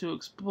has to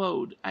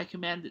explode. I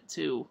command it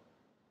to.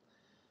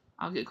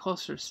 I'll get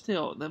closer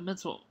still. The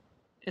mental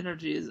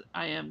energy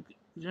I am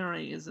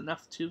generating is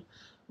enough to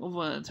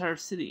over an entire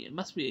city. It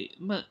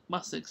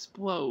must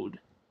explode.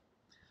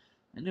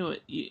 I knew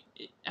it.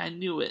 I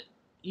knew it.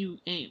 You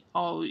ain't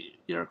all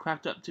you're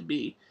cracked up to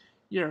be.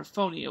 You're a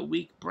phony, a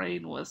weak,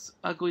 brainless,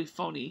 ugly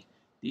phony.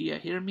 Do you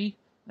hear me?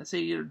 I say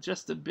you're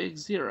just a big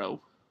zero.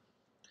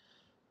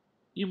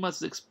 You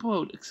must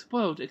explode,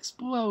 explode,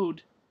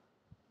 explode.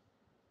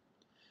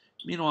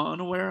 Meanwhile,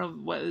 unaware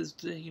of what is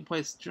taking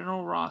place,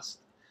 General Ross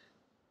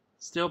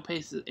still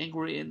paces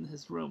angry in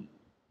his room.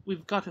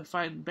 We've got to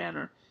find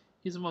Banner.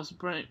 He's the most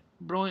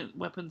brilliant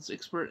weapons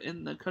expert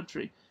in the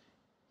country.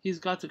 He's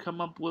got to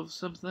come up with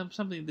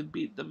something to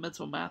beat the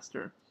Mental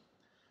Master.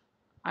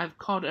 I've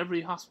called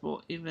every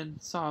hospital, even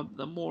saw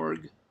the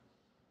morgue.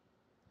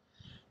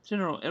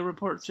 General, a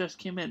report just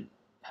came in.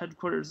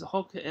 Headquarters, the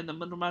Hulk and the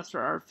Mental Master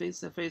are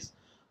face to face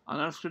on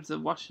the outskirts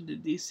of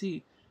Washington,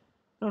 D.C.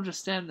 Don't just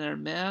stand there,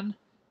 man.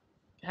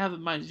 Have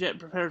my jet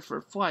prepared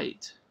for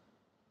flight.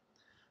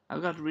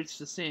 I've got to reach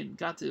the scene.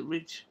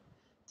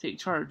 Take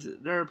charge.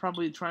 They're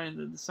probably trying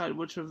to decide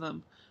which of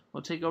them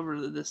will take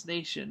over this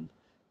nation.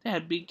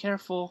 Dad, be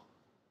careful.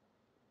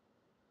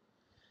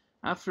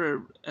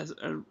 After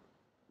a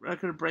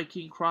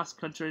record-breaking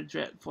cross-country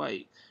jet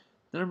flight,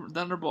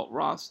 Thunderbolt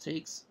Ross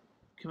takes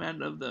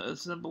command of the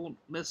assembled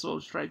missile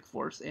strike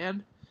force,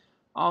 and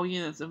all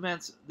units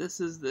advance. This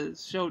is the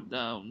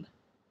showdown.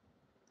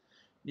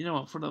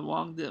 For the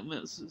long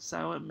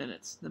silent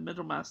minutes, the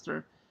Mental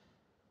Master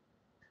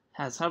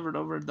has hovered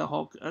over the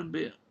Hulk,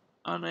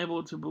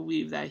 unable to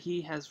believe that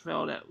he has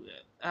failed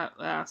at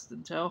last,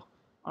 until,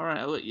 alright,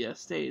 I'll let you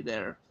stay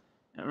there,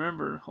 and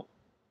remember,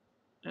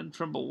 and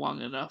tremble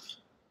long enough.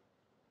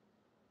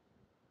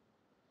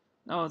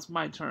 Now it's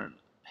my turn.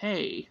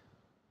 Hey!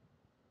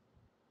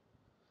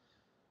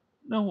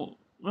 No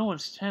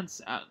one's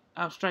tense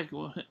out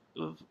striking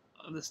with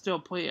the steel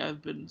plate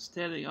I've been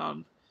standing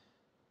on.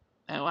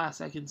 At last,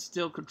 I can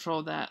still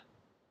control that.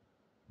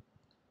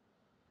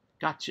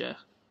 Gotcha.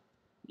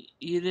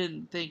 You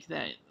didn't think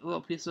that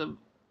little piece of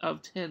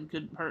tin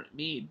could hurt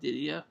me, did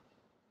you?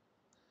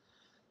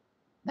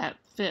 That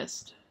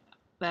fist,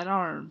 that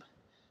arm.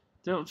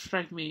 Don't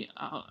strike me.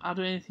 I'll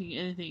do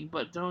anything,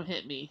 but don't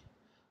hit me.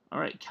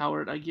 Alright,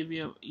 coward, I give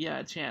you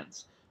a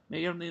chance.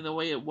 Make everything the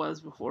way it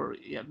was before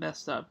you get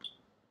messed up.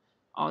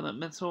 All the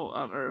mental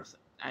on Earth,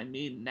 I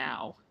mean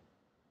now.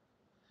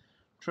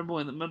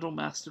 Trembling, the Mental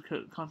Master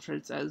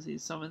concentrates as he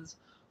summons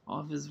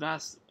all of his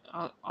vast,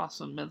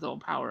 awesome mental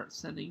power,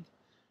 sending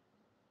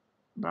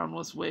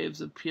boundless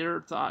waves of pure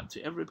thought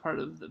to every part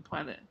of the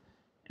planet,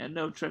 and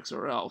no tricks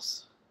or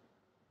else.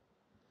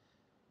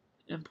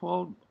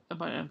 Impelled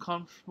by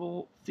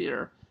uncomfortable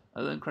fear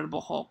of the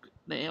Incredible Hulk,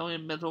 the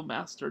alien Mental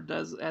Master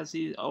does as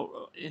he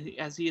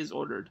is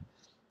ordered.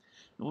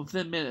 And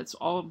within minutes,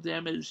 all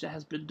damage that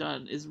has been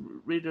done is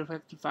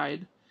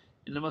rectified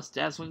in the most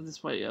dazzling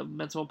display of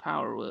mental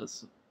power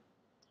was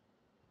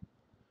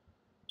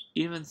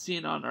even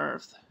seen on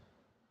Earth.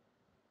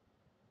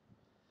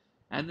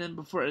 And then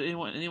before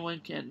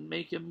anyone can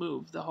make a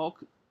move, the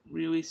Hulk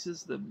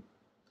releases the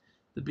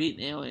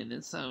beaten alien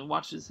and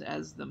watches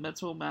as the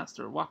Mental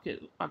Master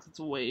rockets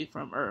away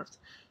from Earth,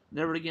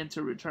 never again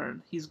to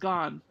return. He's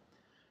gone.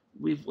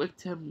 We've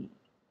licked him.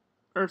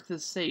 Earth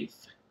is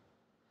safe.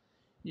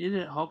 You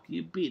did it, Hulk.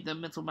 You beat the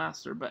Mental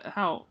Master, but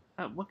how?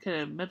 What kind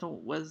of mental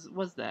was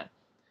that?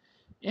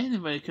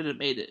 Anybody could have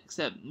made it,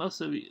 except most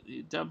of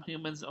you dumb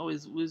humans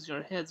always lose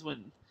your heads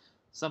when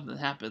something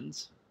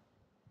happens.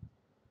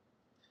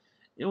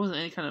 It wasn't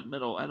any kind of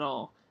metal at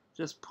all,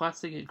 just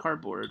plastic and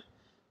cardboard.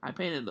 I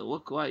painted it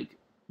look like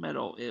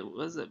metal. It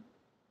was a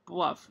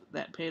bluff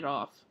that paid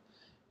off.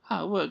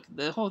 Look,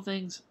 the whole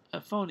thing's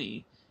a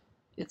phony.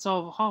 It's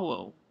all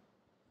hollow.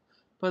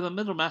 But the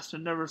Mental Master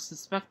never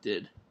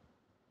suspected.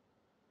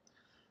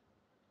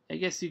 I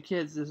guess you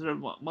kids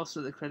deserve most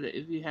of the credit.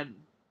 If you hadn't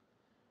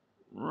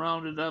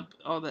rounded up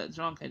all that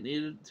junk I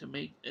needed to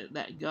make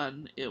that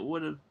gun, it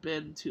would have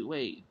been too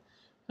late.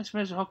 Let's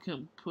imagine how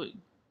can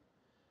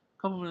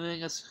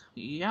complimenting us.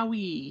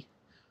 Yowie!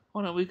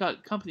 Hold on, we've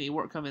got company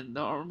work coming. The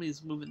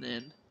army's moving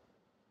in.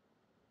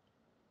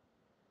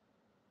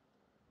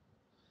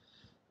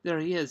 There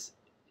he is.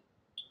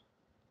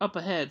 Up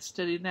ahead.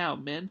 Steady now,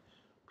 men.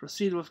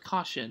 Proceed with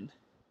caution.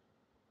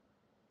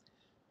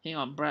 Hang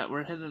on, Brett.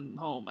 We're heading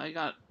home. I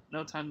got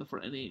no time for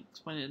any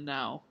explaining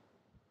now.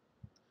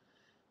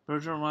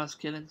 Bergeron Ross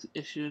can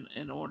issue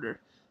an order.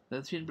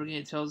 The Twin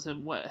Brigade tells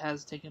him what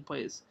has taken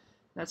place.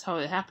 That's how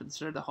it happened,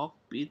 sir. The Hulk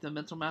beat the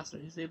Mental Master.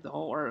 He saved the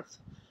whole Earth.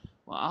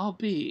 Well, I'll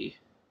be.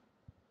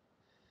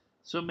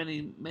 So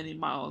many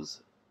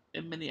miles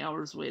and many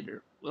hours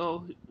later.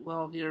 Well,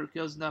 here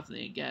goes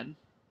nothing again.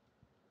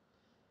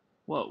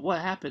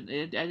 What happened?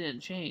 I didn't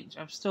change.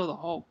 I'm still the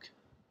Hulk.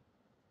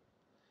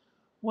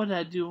 What did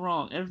I do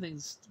wrong?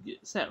 Everything's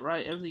set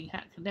right. Everything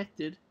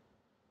connected.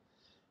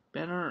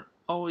 Banner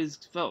always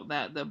felt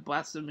that the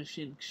blasted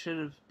machine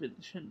shouldn't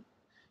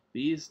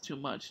be used too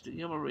much. The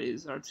gamma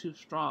rays are too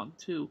strong,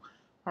 too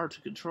hard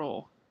to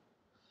control.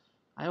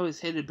 I always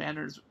hated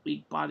Banner's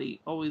weak body.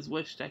 Always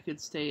wished I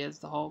could stay as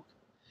the Hulk.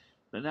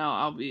 But now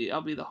I'll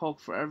be the Hulk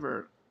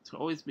forever. To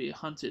always be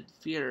hunted,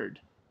 feared.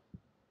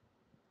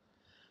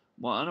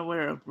 While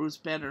unaware of Bruce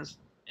Banner's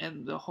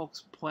and the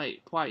Hulk's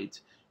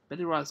plight,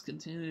 Betty Ross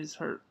continues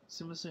her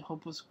seemingly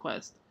hopeless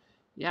quest.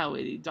 Yeah,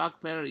 lady,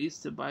 Doc Banner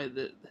used to buy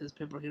his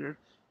paper here,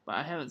 but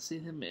I haven't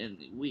seen him in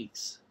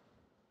weeks.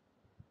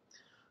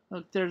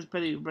 Look, there's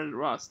Betty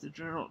Ross, the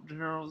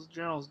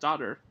general's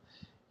daughter.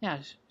 Yeah,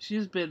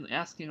 she's been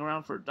asking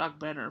around for Doc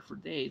Banner for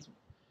days.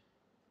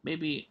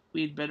 Maybe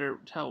we'd better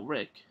tell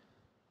Rick.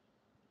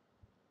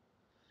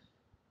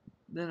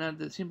 Then at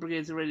the Team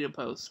Brigade's radio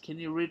post, can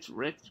you reach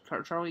Rick?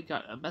 Charlie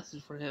got a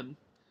message for him.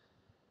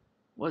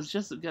 Was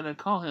just gonna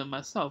call him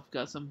myself.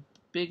 Got some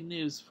big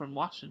news from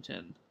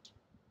Washington.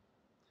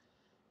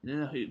 In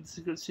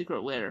a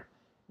secret lair.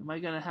 Am I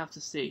gonna have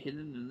to stay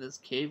hidden in this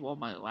cave all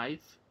my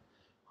life?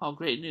 Oh,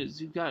 great news!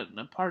 You've gotten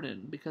a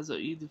pardon because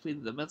you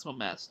defeated the Mental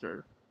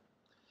Master.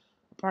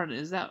 A pardon?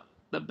 Is that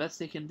the best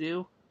they can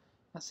do?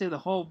 I saved the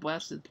whole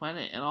blasted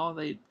planet, and all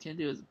they can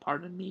do is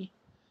pardon me.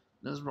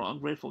 Those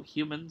ungrateful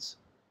humans.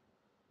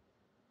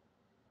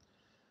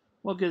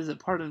 What good is a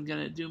pardon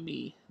gonna do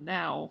me?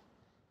 Now,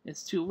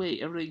 it's too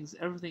late.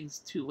 Everything's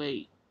too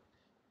late.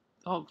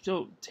 Hulk,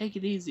 Joe, take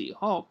it easy.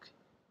 Hulk,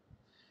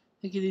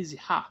 take it easy.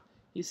 Ha!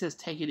 He says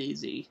take it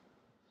easy.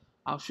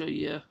 I'll show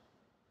you.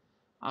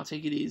 I'll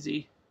take it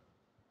easy.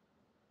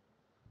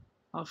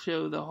 I'll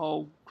show the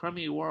whole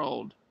crummy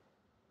world.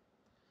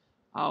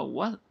 Oh,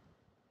 what?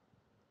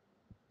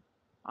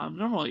 I'm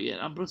normal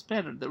yet. I'm Bruce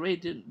Banner. The raid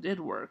did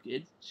work.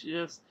 It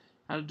just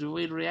had a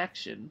delayed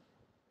reaction.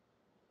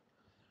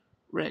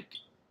 Rick,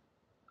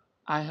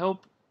 I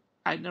hope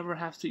I never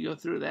have to go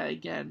through that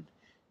again.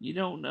 You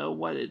don't know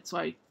what it's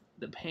like,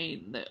 the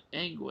pain, the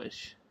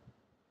anguish.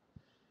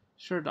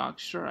 Sure, Doc,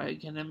 sure, I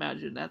can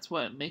imagine. That's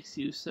what makes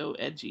you so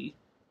edgy.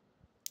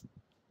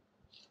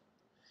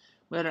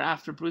 Later,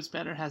 after Bruce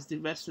Banner has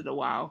divested a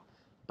while.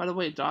 By the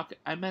way, Doc,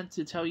 I meant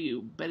to tell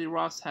you, Betty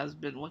Ross has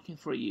been looking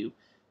for you.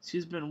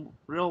 She's been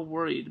real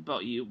worried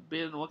about you.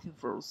 Been looking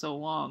for so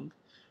long.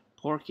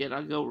 Poor kid,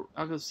 I'll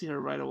go see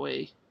her right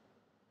away.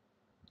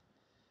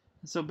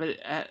 So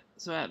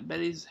at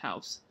Betty's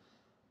house,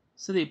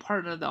 so they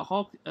partner the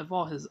Hulk of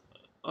all his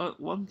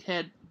one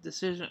kid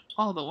decision.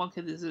 All the one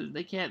kid decisions.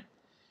 They can't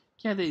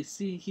they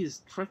see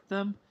he's tricked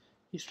them?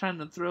 He's trying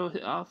to throw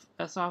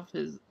us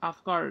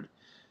off guard.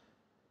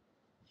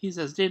 He's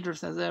as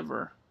dangerous as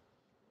ever.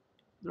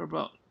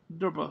 Durba,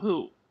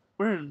 who?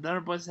 Where in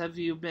Thunderbolts have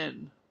you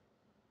been?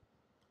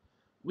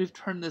 We've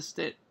turned this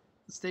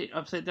state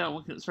upside down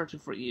looking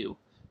searching for you.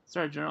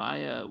 Sorry, General,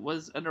 I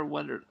was under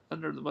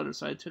the weather,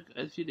 so I took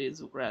a few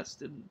days of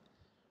rest in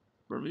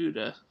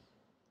Bermuda.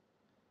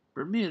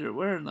 Bermuda,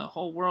 where in the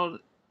whole world?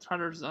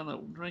 Charter's on the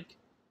brink.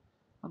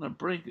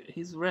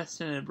 He's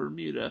resting in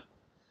Bermuda.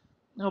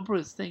 Oh,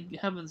 Bruce, thank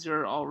heavens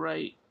you're all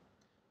right.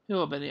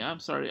 Hello, Benny. I'm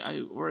sorry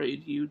I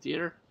worried you,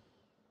 dear.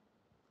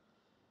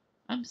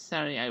 I'm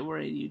sorry I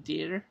worried you,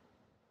 dear.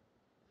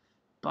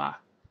 Bah,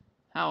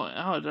 how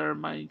our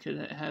mind could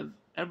have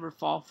ever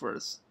fall for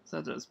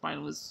such a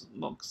spineless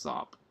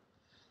milksop.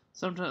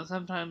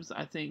 Sometimes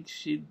I think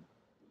she'd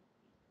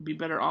be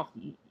better off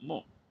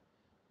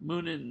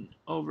mooning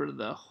over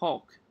the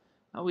Hulk.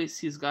 At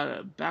least he's got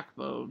a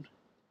backbone.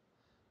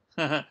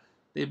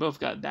 They both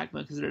got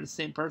backbone because they're the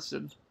same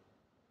person.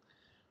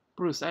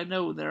 Bruce, I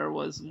know there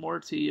was more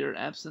to your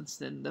absence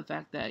than the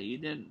fact that you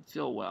didn't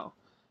feel well.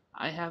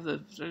 I have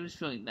the strange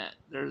feeling that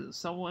there's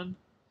some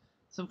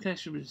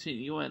connection between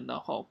you and the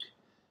Hulk.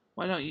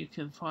 Why don't you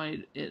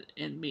confide it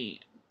in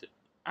me?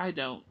 I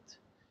don't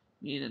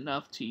mean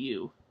enough to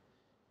you.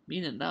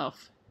 Mean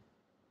enough?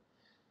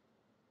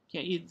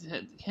 Can't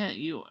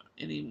you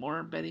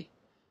anymore, Betty?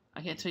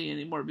 I can't tell you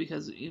anymore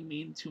because you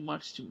mean too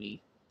much to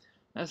me.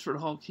 As for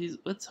Hulk,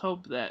 let's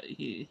hope that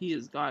he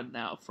is gone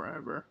now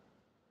forever.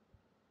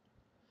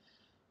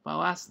 But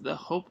alas, the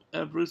hope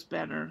of Bruce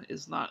Banner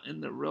is not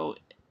in the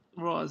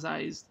Roa's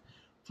eyes.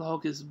 The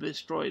Hulk is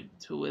destroyed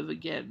to live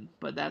again,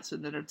 but that's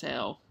another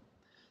tale.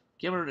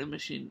 Gamma ray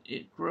machine,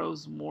 it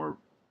grows more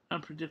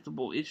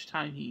unpredictable each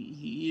time he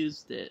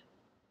used it.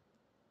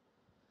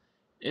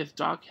 If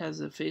Doc has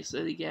to face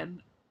it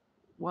again,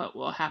 what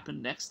will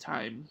happen next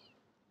time.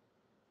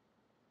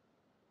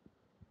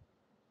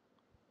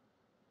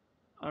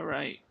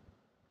 Alright.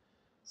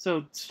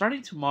 So,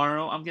 starting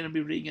tomorrow, I'm going to be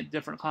reading a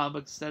different comic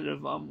book instead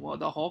of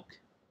the Hulk.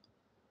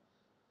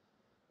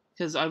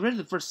 Because I read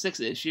the first 6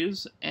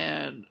 issues,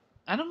 and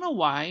I don't know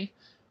why,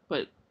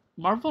 but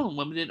Marvel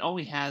Unlimited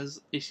only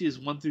has issues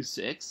 1 through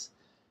 6,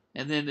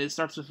 and then it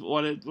starts with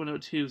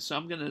 102. So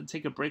I'm going to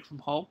take a break from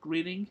Hulk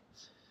reading,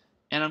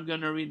 and I'm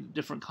going to read a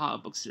different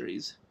comic book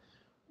series,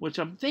 which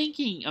I'm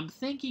thinking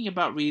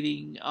about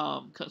reading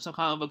some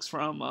comic books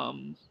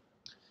from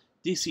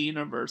DC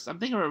Universe. I'm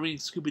thinking about reading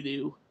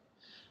Scooby-Doo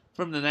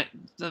from from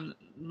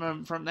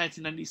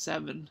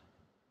 1997.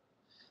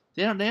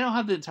 They don't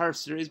have the entire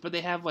series, but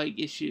they have like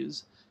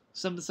issues,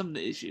 some of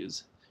the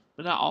issues,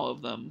 but not all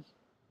of them.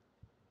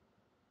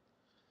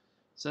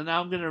 So now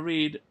I'm gonna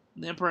read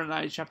The Emperor and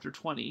I, Chapter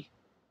 20.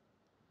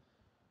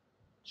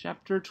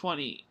 Chapter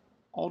 20,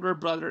 Older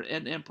Brother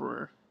and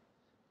Emperor.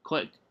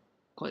 Click,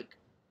 click.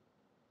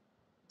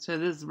 So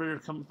this is Ritter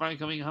finally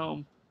coming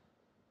home.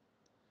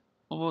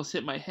 Almost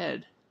hit my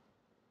head.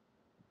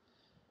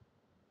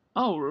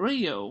 Oh,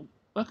 Rio,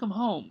 welcome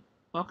home.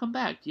 Welcome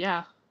back.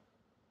 Yeah.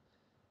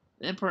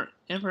 Emperor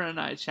and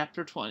I,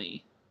 Chapter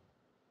 20.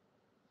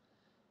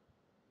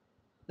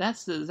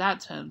 That's the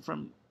Zaten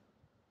from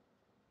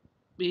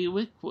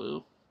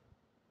Biwikwu.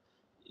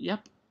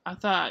 Yep, I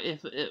thought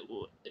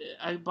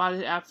I bought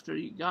it after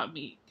you got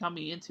me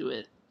into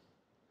it.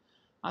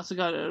 I also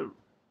got a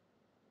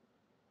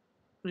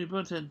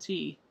Rebunton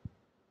tea.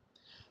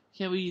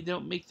 Can't believe you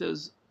don't make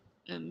those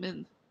in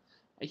men.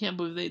 I can't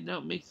believe they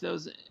don't make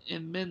those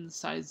in men's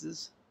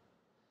sizes.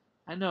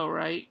 I know,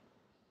 right?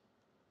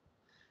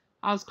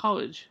 How's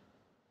college?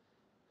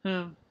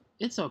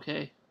 It's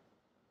okay.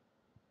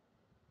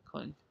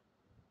 Clink.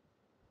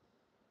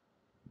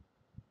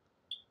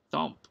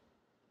 Thump.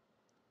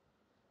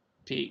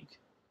 Pig.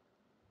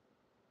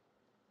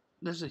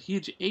 There's a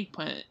huge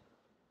eggplant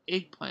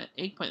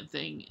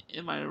thing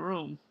in my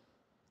room.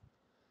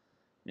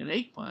 An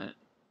eggplant?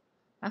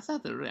 That's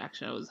not the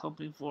reaction I was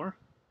hoping for.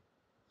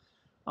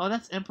 Oh,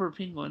 that's Emperor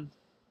Penguin.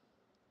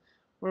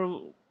 We're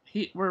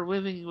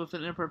living with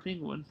an Emperor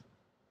Penguin.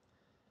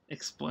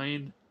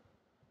 Explain.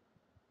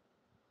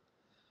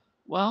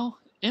 Well,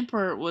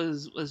 Emperor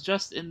was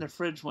just in the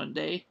fridge one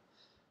day.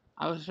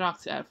 I was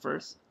shocked at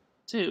first,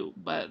 too,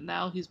 but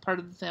now he's part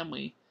of the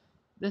family.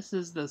 This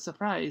is the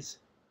surprise.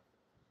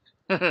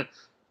 I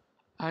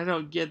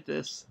don't get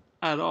this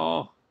at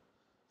all.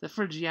 The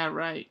fridge, yeah,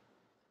 right.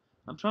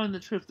 I'm telling the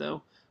truth,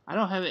 though. I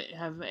don't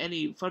have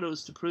any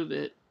photos to prove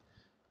it.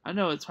 I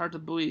know it's hard to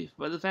believe,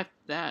 but the fact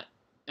that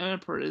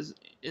Emperor is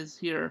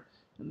here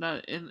and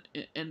not in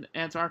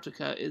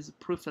Antarctica is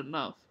proof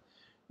enough.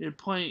 You're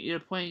playing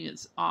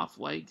it off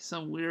like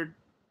some weird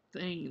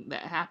thing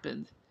that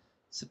happened.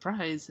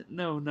 Surprise?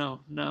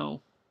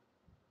 No.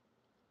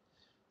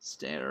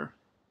 Stare.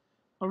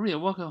 Oh, Ria,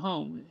 welcome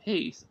home.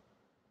 Hey,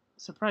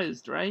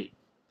 surprised, right?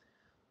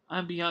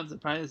 I'm beyond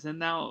surprised and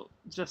now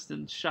just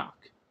in shock.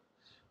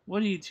 What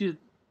do you two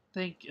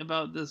think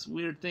about this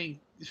weird thing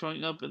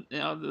showing up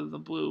out of the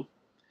blue?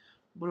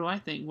 What do I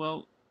think?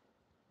 Well,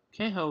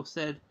 Keho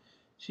said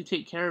she'd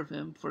take care of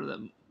him for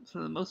the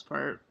most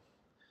part.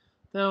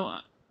 Though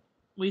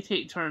we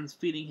take turns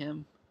feeding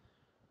him.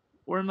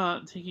 We're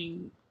not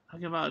talking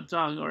about a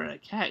dog or a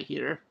cat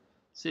here.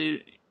 So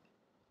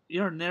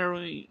you're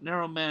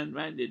narrow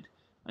man-minded.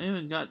 I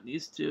even got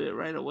used to it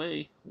right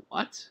away.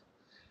 What?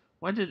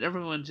 Why did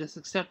everyone just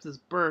accept this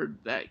bird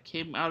that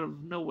came out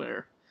of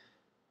nowhere?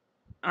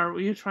 Are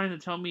you trying to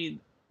tell me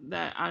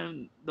that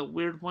I'm the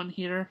weird one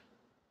here?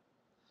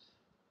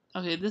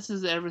 Okay, this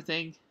is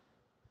everything.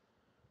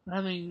 We're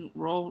having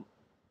rolled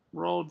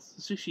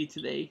sushi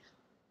today.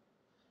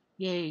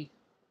 Yay.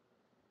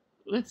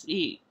 Let's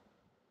eat.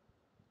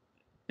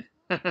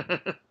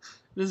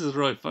 This is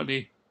really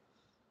funny.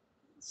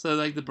 So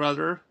like the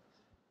brother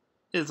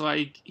is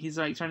like he's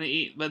like trying to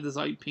eat, but this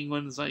like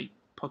penguin is like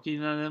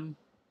poking at him.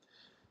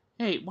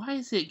 Hey, why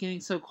is it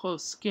getting so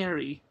close?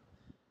 Scary.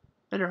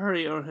 Better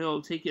hurry or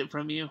he'll take it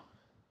from you.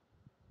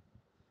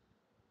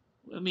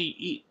 Let me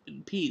eat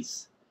in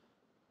peace.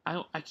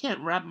 I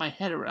can't wrap my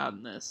head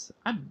around this.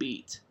 I'm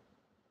beat.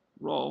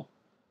 Roll.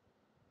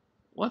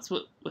 What's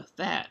with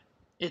that?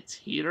 It's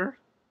heater?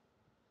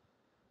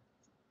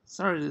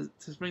 Sorry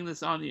to spring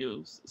this on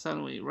you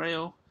suddenly,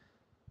 Rayo.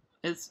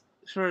 It's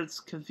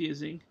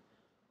confusing.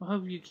 I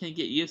hope you can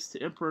get used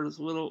to Emperors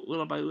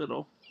little by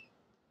little.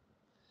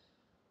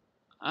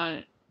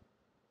 I'm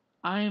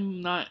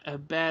not a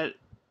bad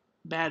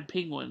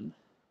penguin.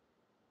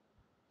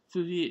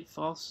 Fugi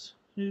false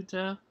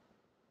Huta.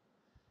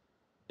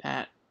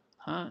 Pat.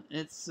 Huh?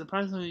 It's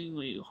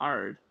surprisingly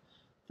hard.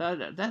 I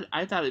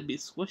thought it'd be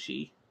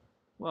squishy.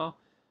 Well,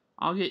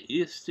 I'll get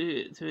used to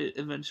it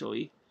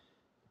eventually.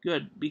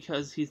 Good,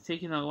 because he's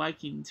taken a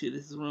liking to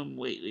this room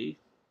lately.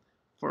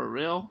 For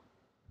real?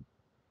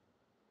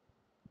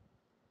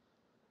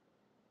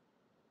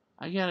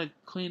 I gotta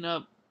clean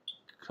up.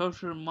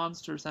 Kosher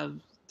monsters have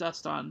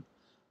dust on.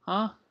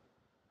 Huh?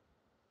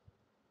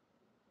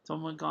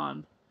 Someone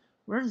gone.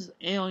 Where's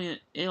alien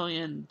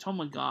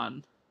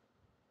Tomagon?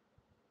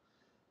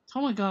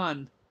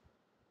 Tomagon's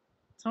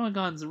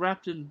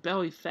wrapped in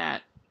belly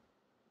fat.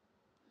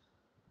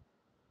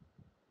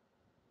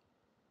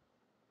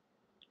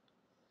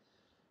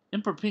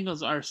 Emperor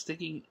Pringles are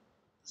sticking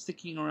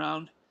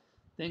around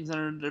things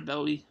under their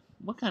belly.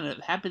 What kind of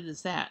habit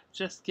is that?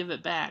 Just give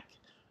it back.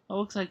 Oh,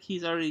 looks like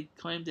he's already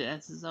claimed it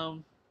as his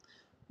own.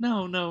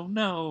 No, no,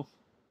 no.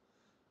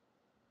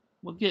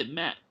 We'll get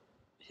mad.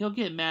 He'll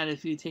get mad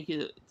if you take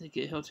it.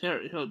 He'll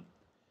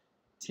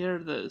tear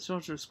the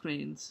social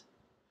screens.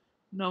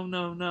 No,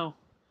 no, no.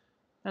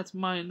 That's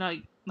mine.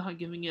 Not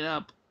giving it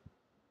up.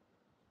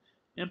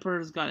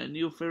 Emperor's got a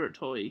new favorite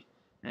toy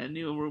and a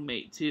new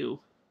roommate too.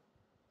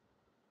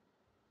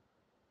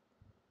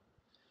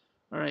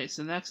 Alright,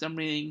 so next I'm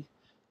reading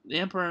The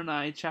Emperor and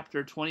I,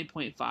 chapter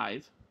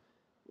 20.5.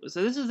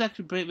 So this is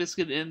actually pretty much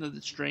the end of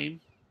the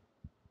stream.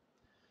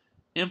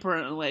 Emperor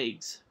and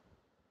legs.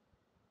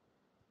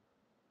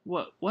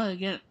 What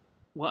again?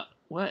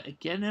 What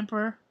again,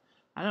 Emperor?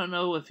 I don't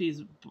know if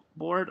he's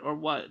bored or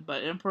what,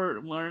 but Emperor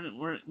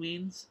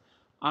leans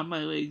on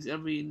my legs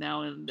every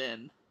now and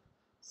then.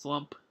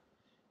 Slump.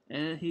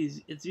 And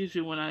it's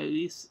usually when I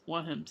least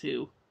want him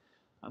to.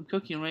 I'm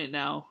cooking right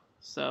now,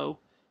 so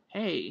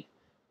hey,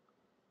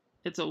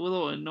 it's a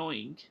little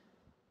annoying.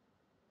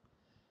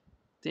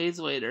 Days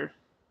later.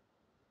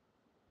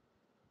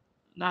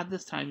 Not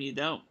this time, you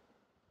don't.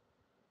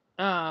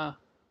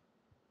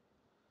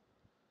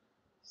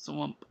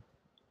 Slump.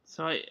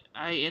 So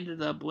I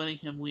ended up letting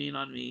him lean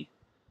on me.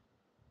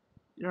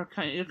 You're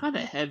kind of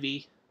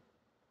heavy.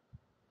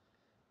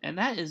 And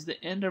that is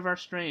the end of our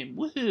stream.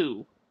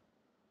 Woohoo!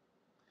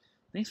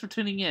 Thanks for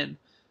tuning in.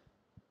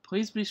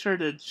 Please be sure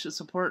to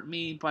support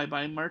me by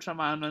buying merch on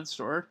my online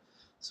store,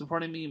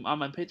 supporting me on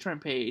my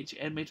Patreon page,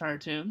 and Matron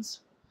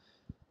Tunes.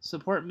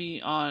 Support me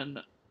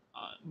on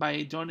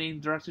by donating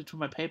directly to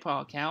my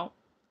PayPal account.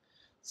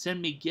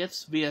 Send me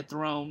gifts via the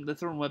Throne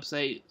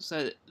website,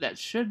 so that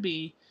should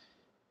be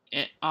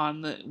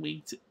on the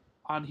link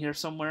on here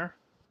somewhere.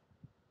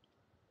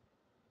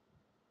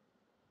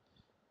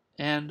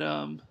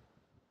 And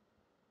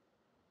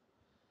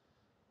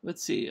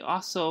let's see.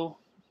 Also,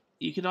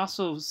 you can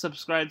also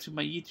subscribe to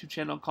my YouTube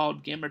channel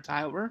called Gamer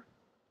Tyler.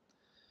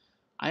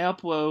 I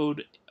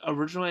upload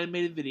original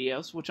animated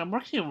videos, which I'm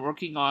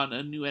working on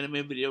a new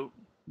animated video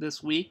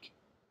this week.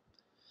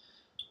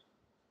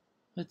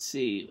 Let's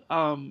see.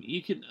 I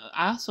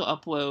also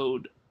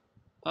upload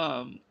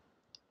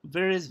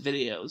various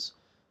videos,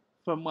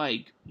 from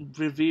like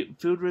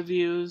food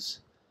reviews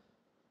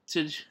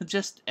to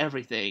just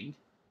everything.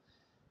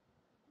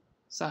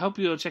 So I hope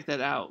you'll check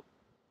that out.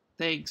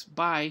 Thanks.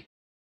 Bye.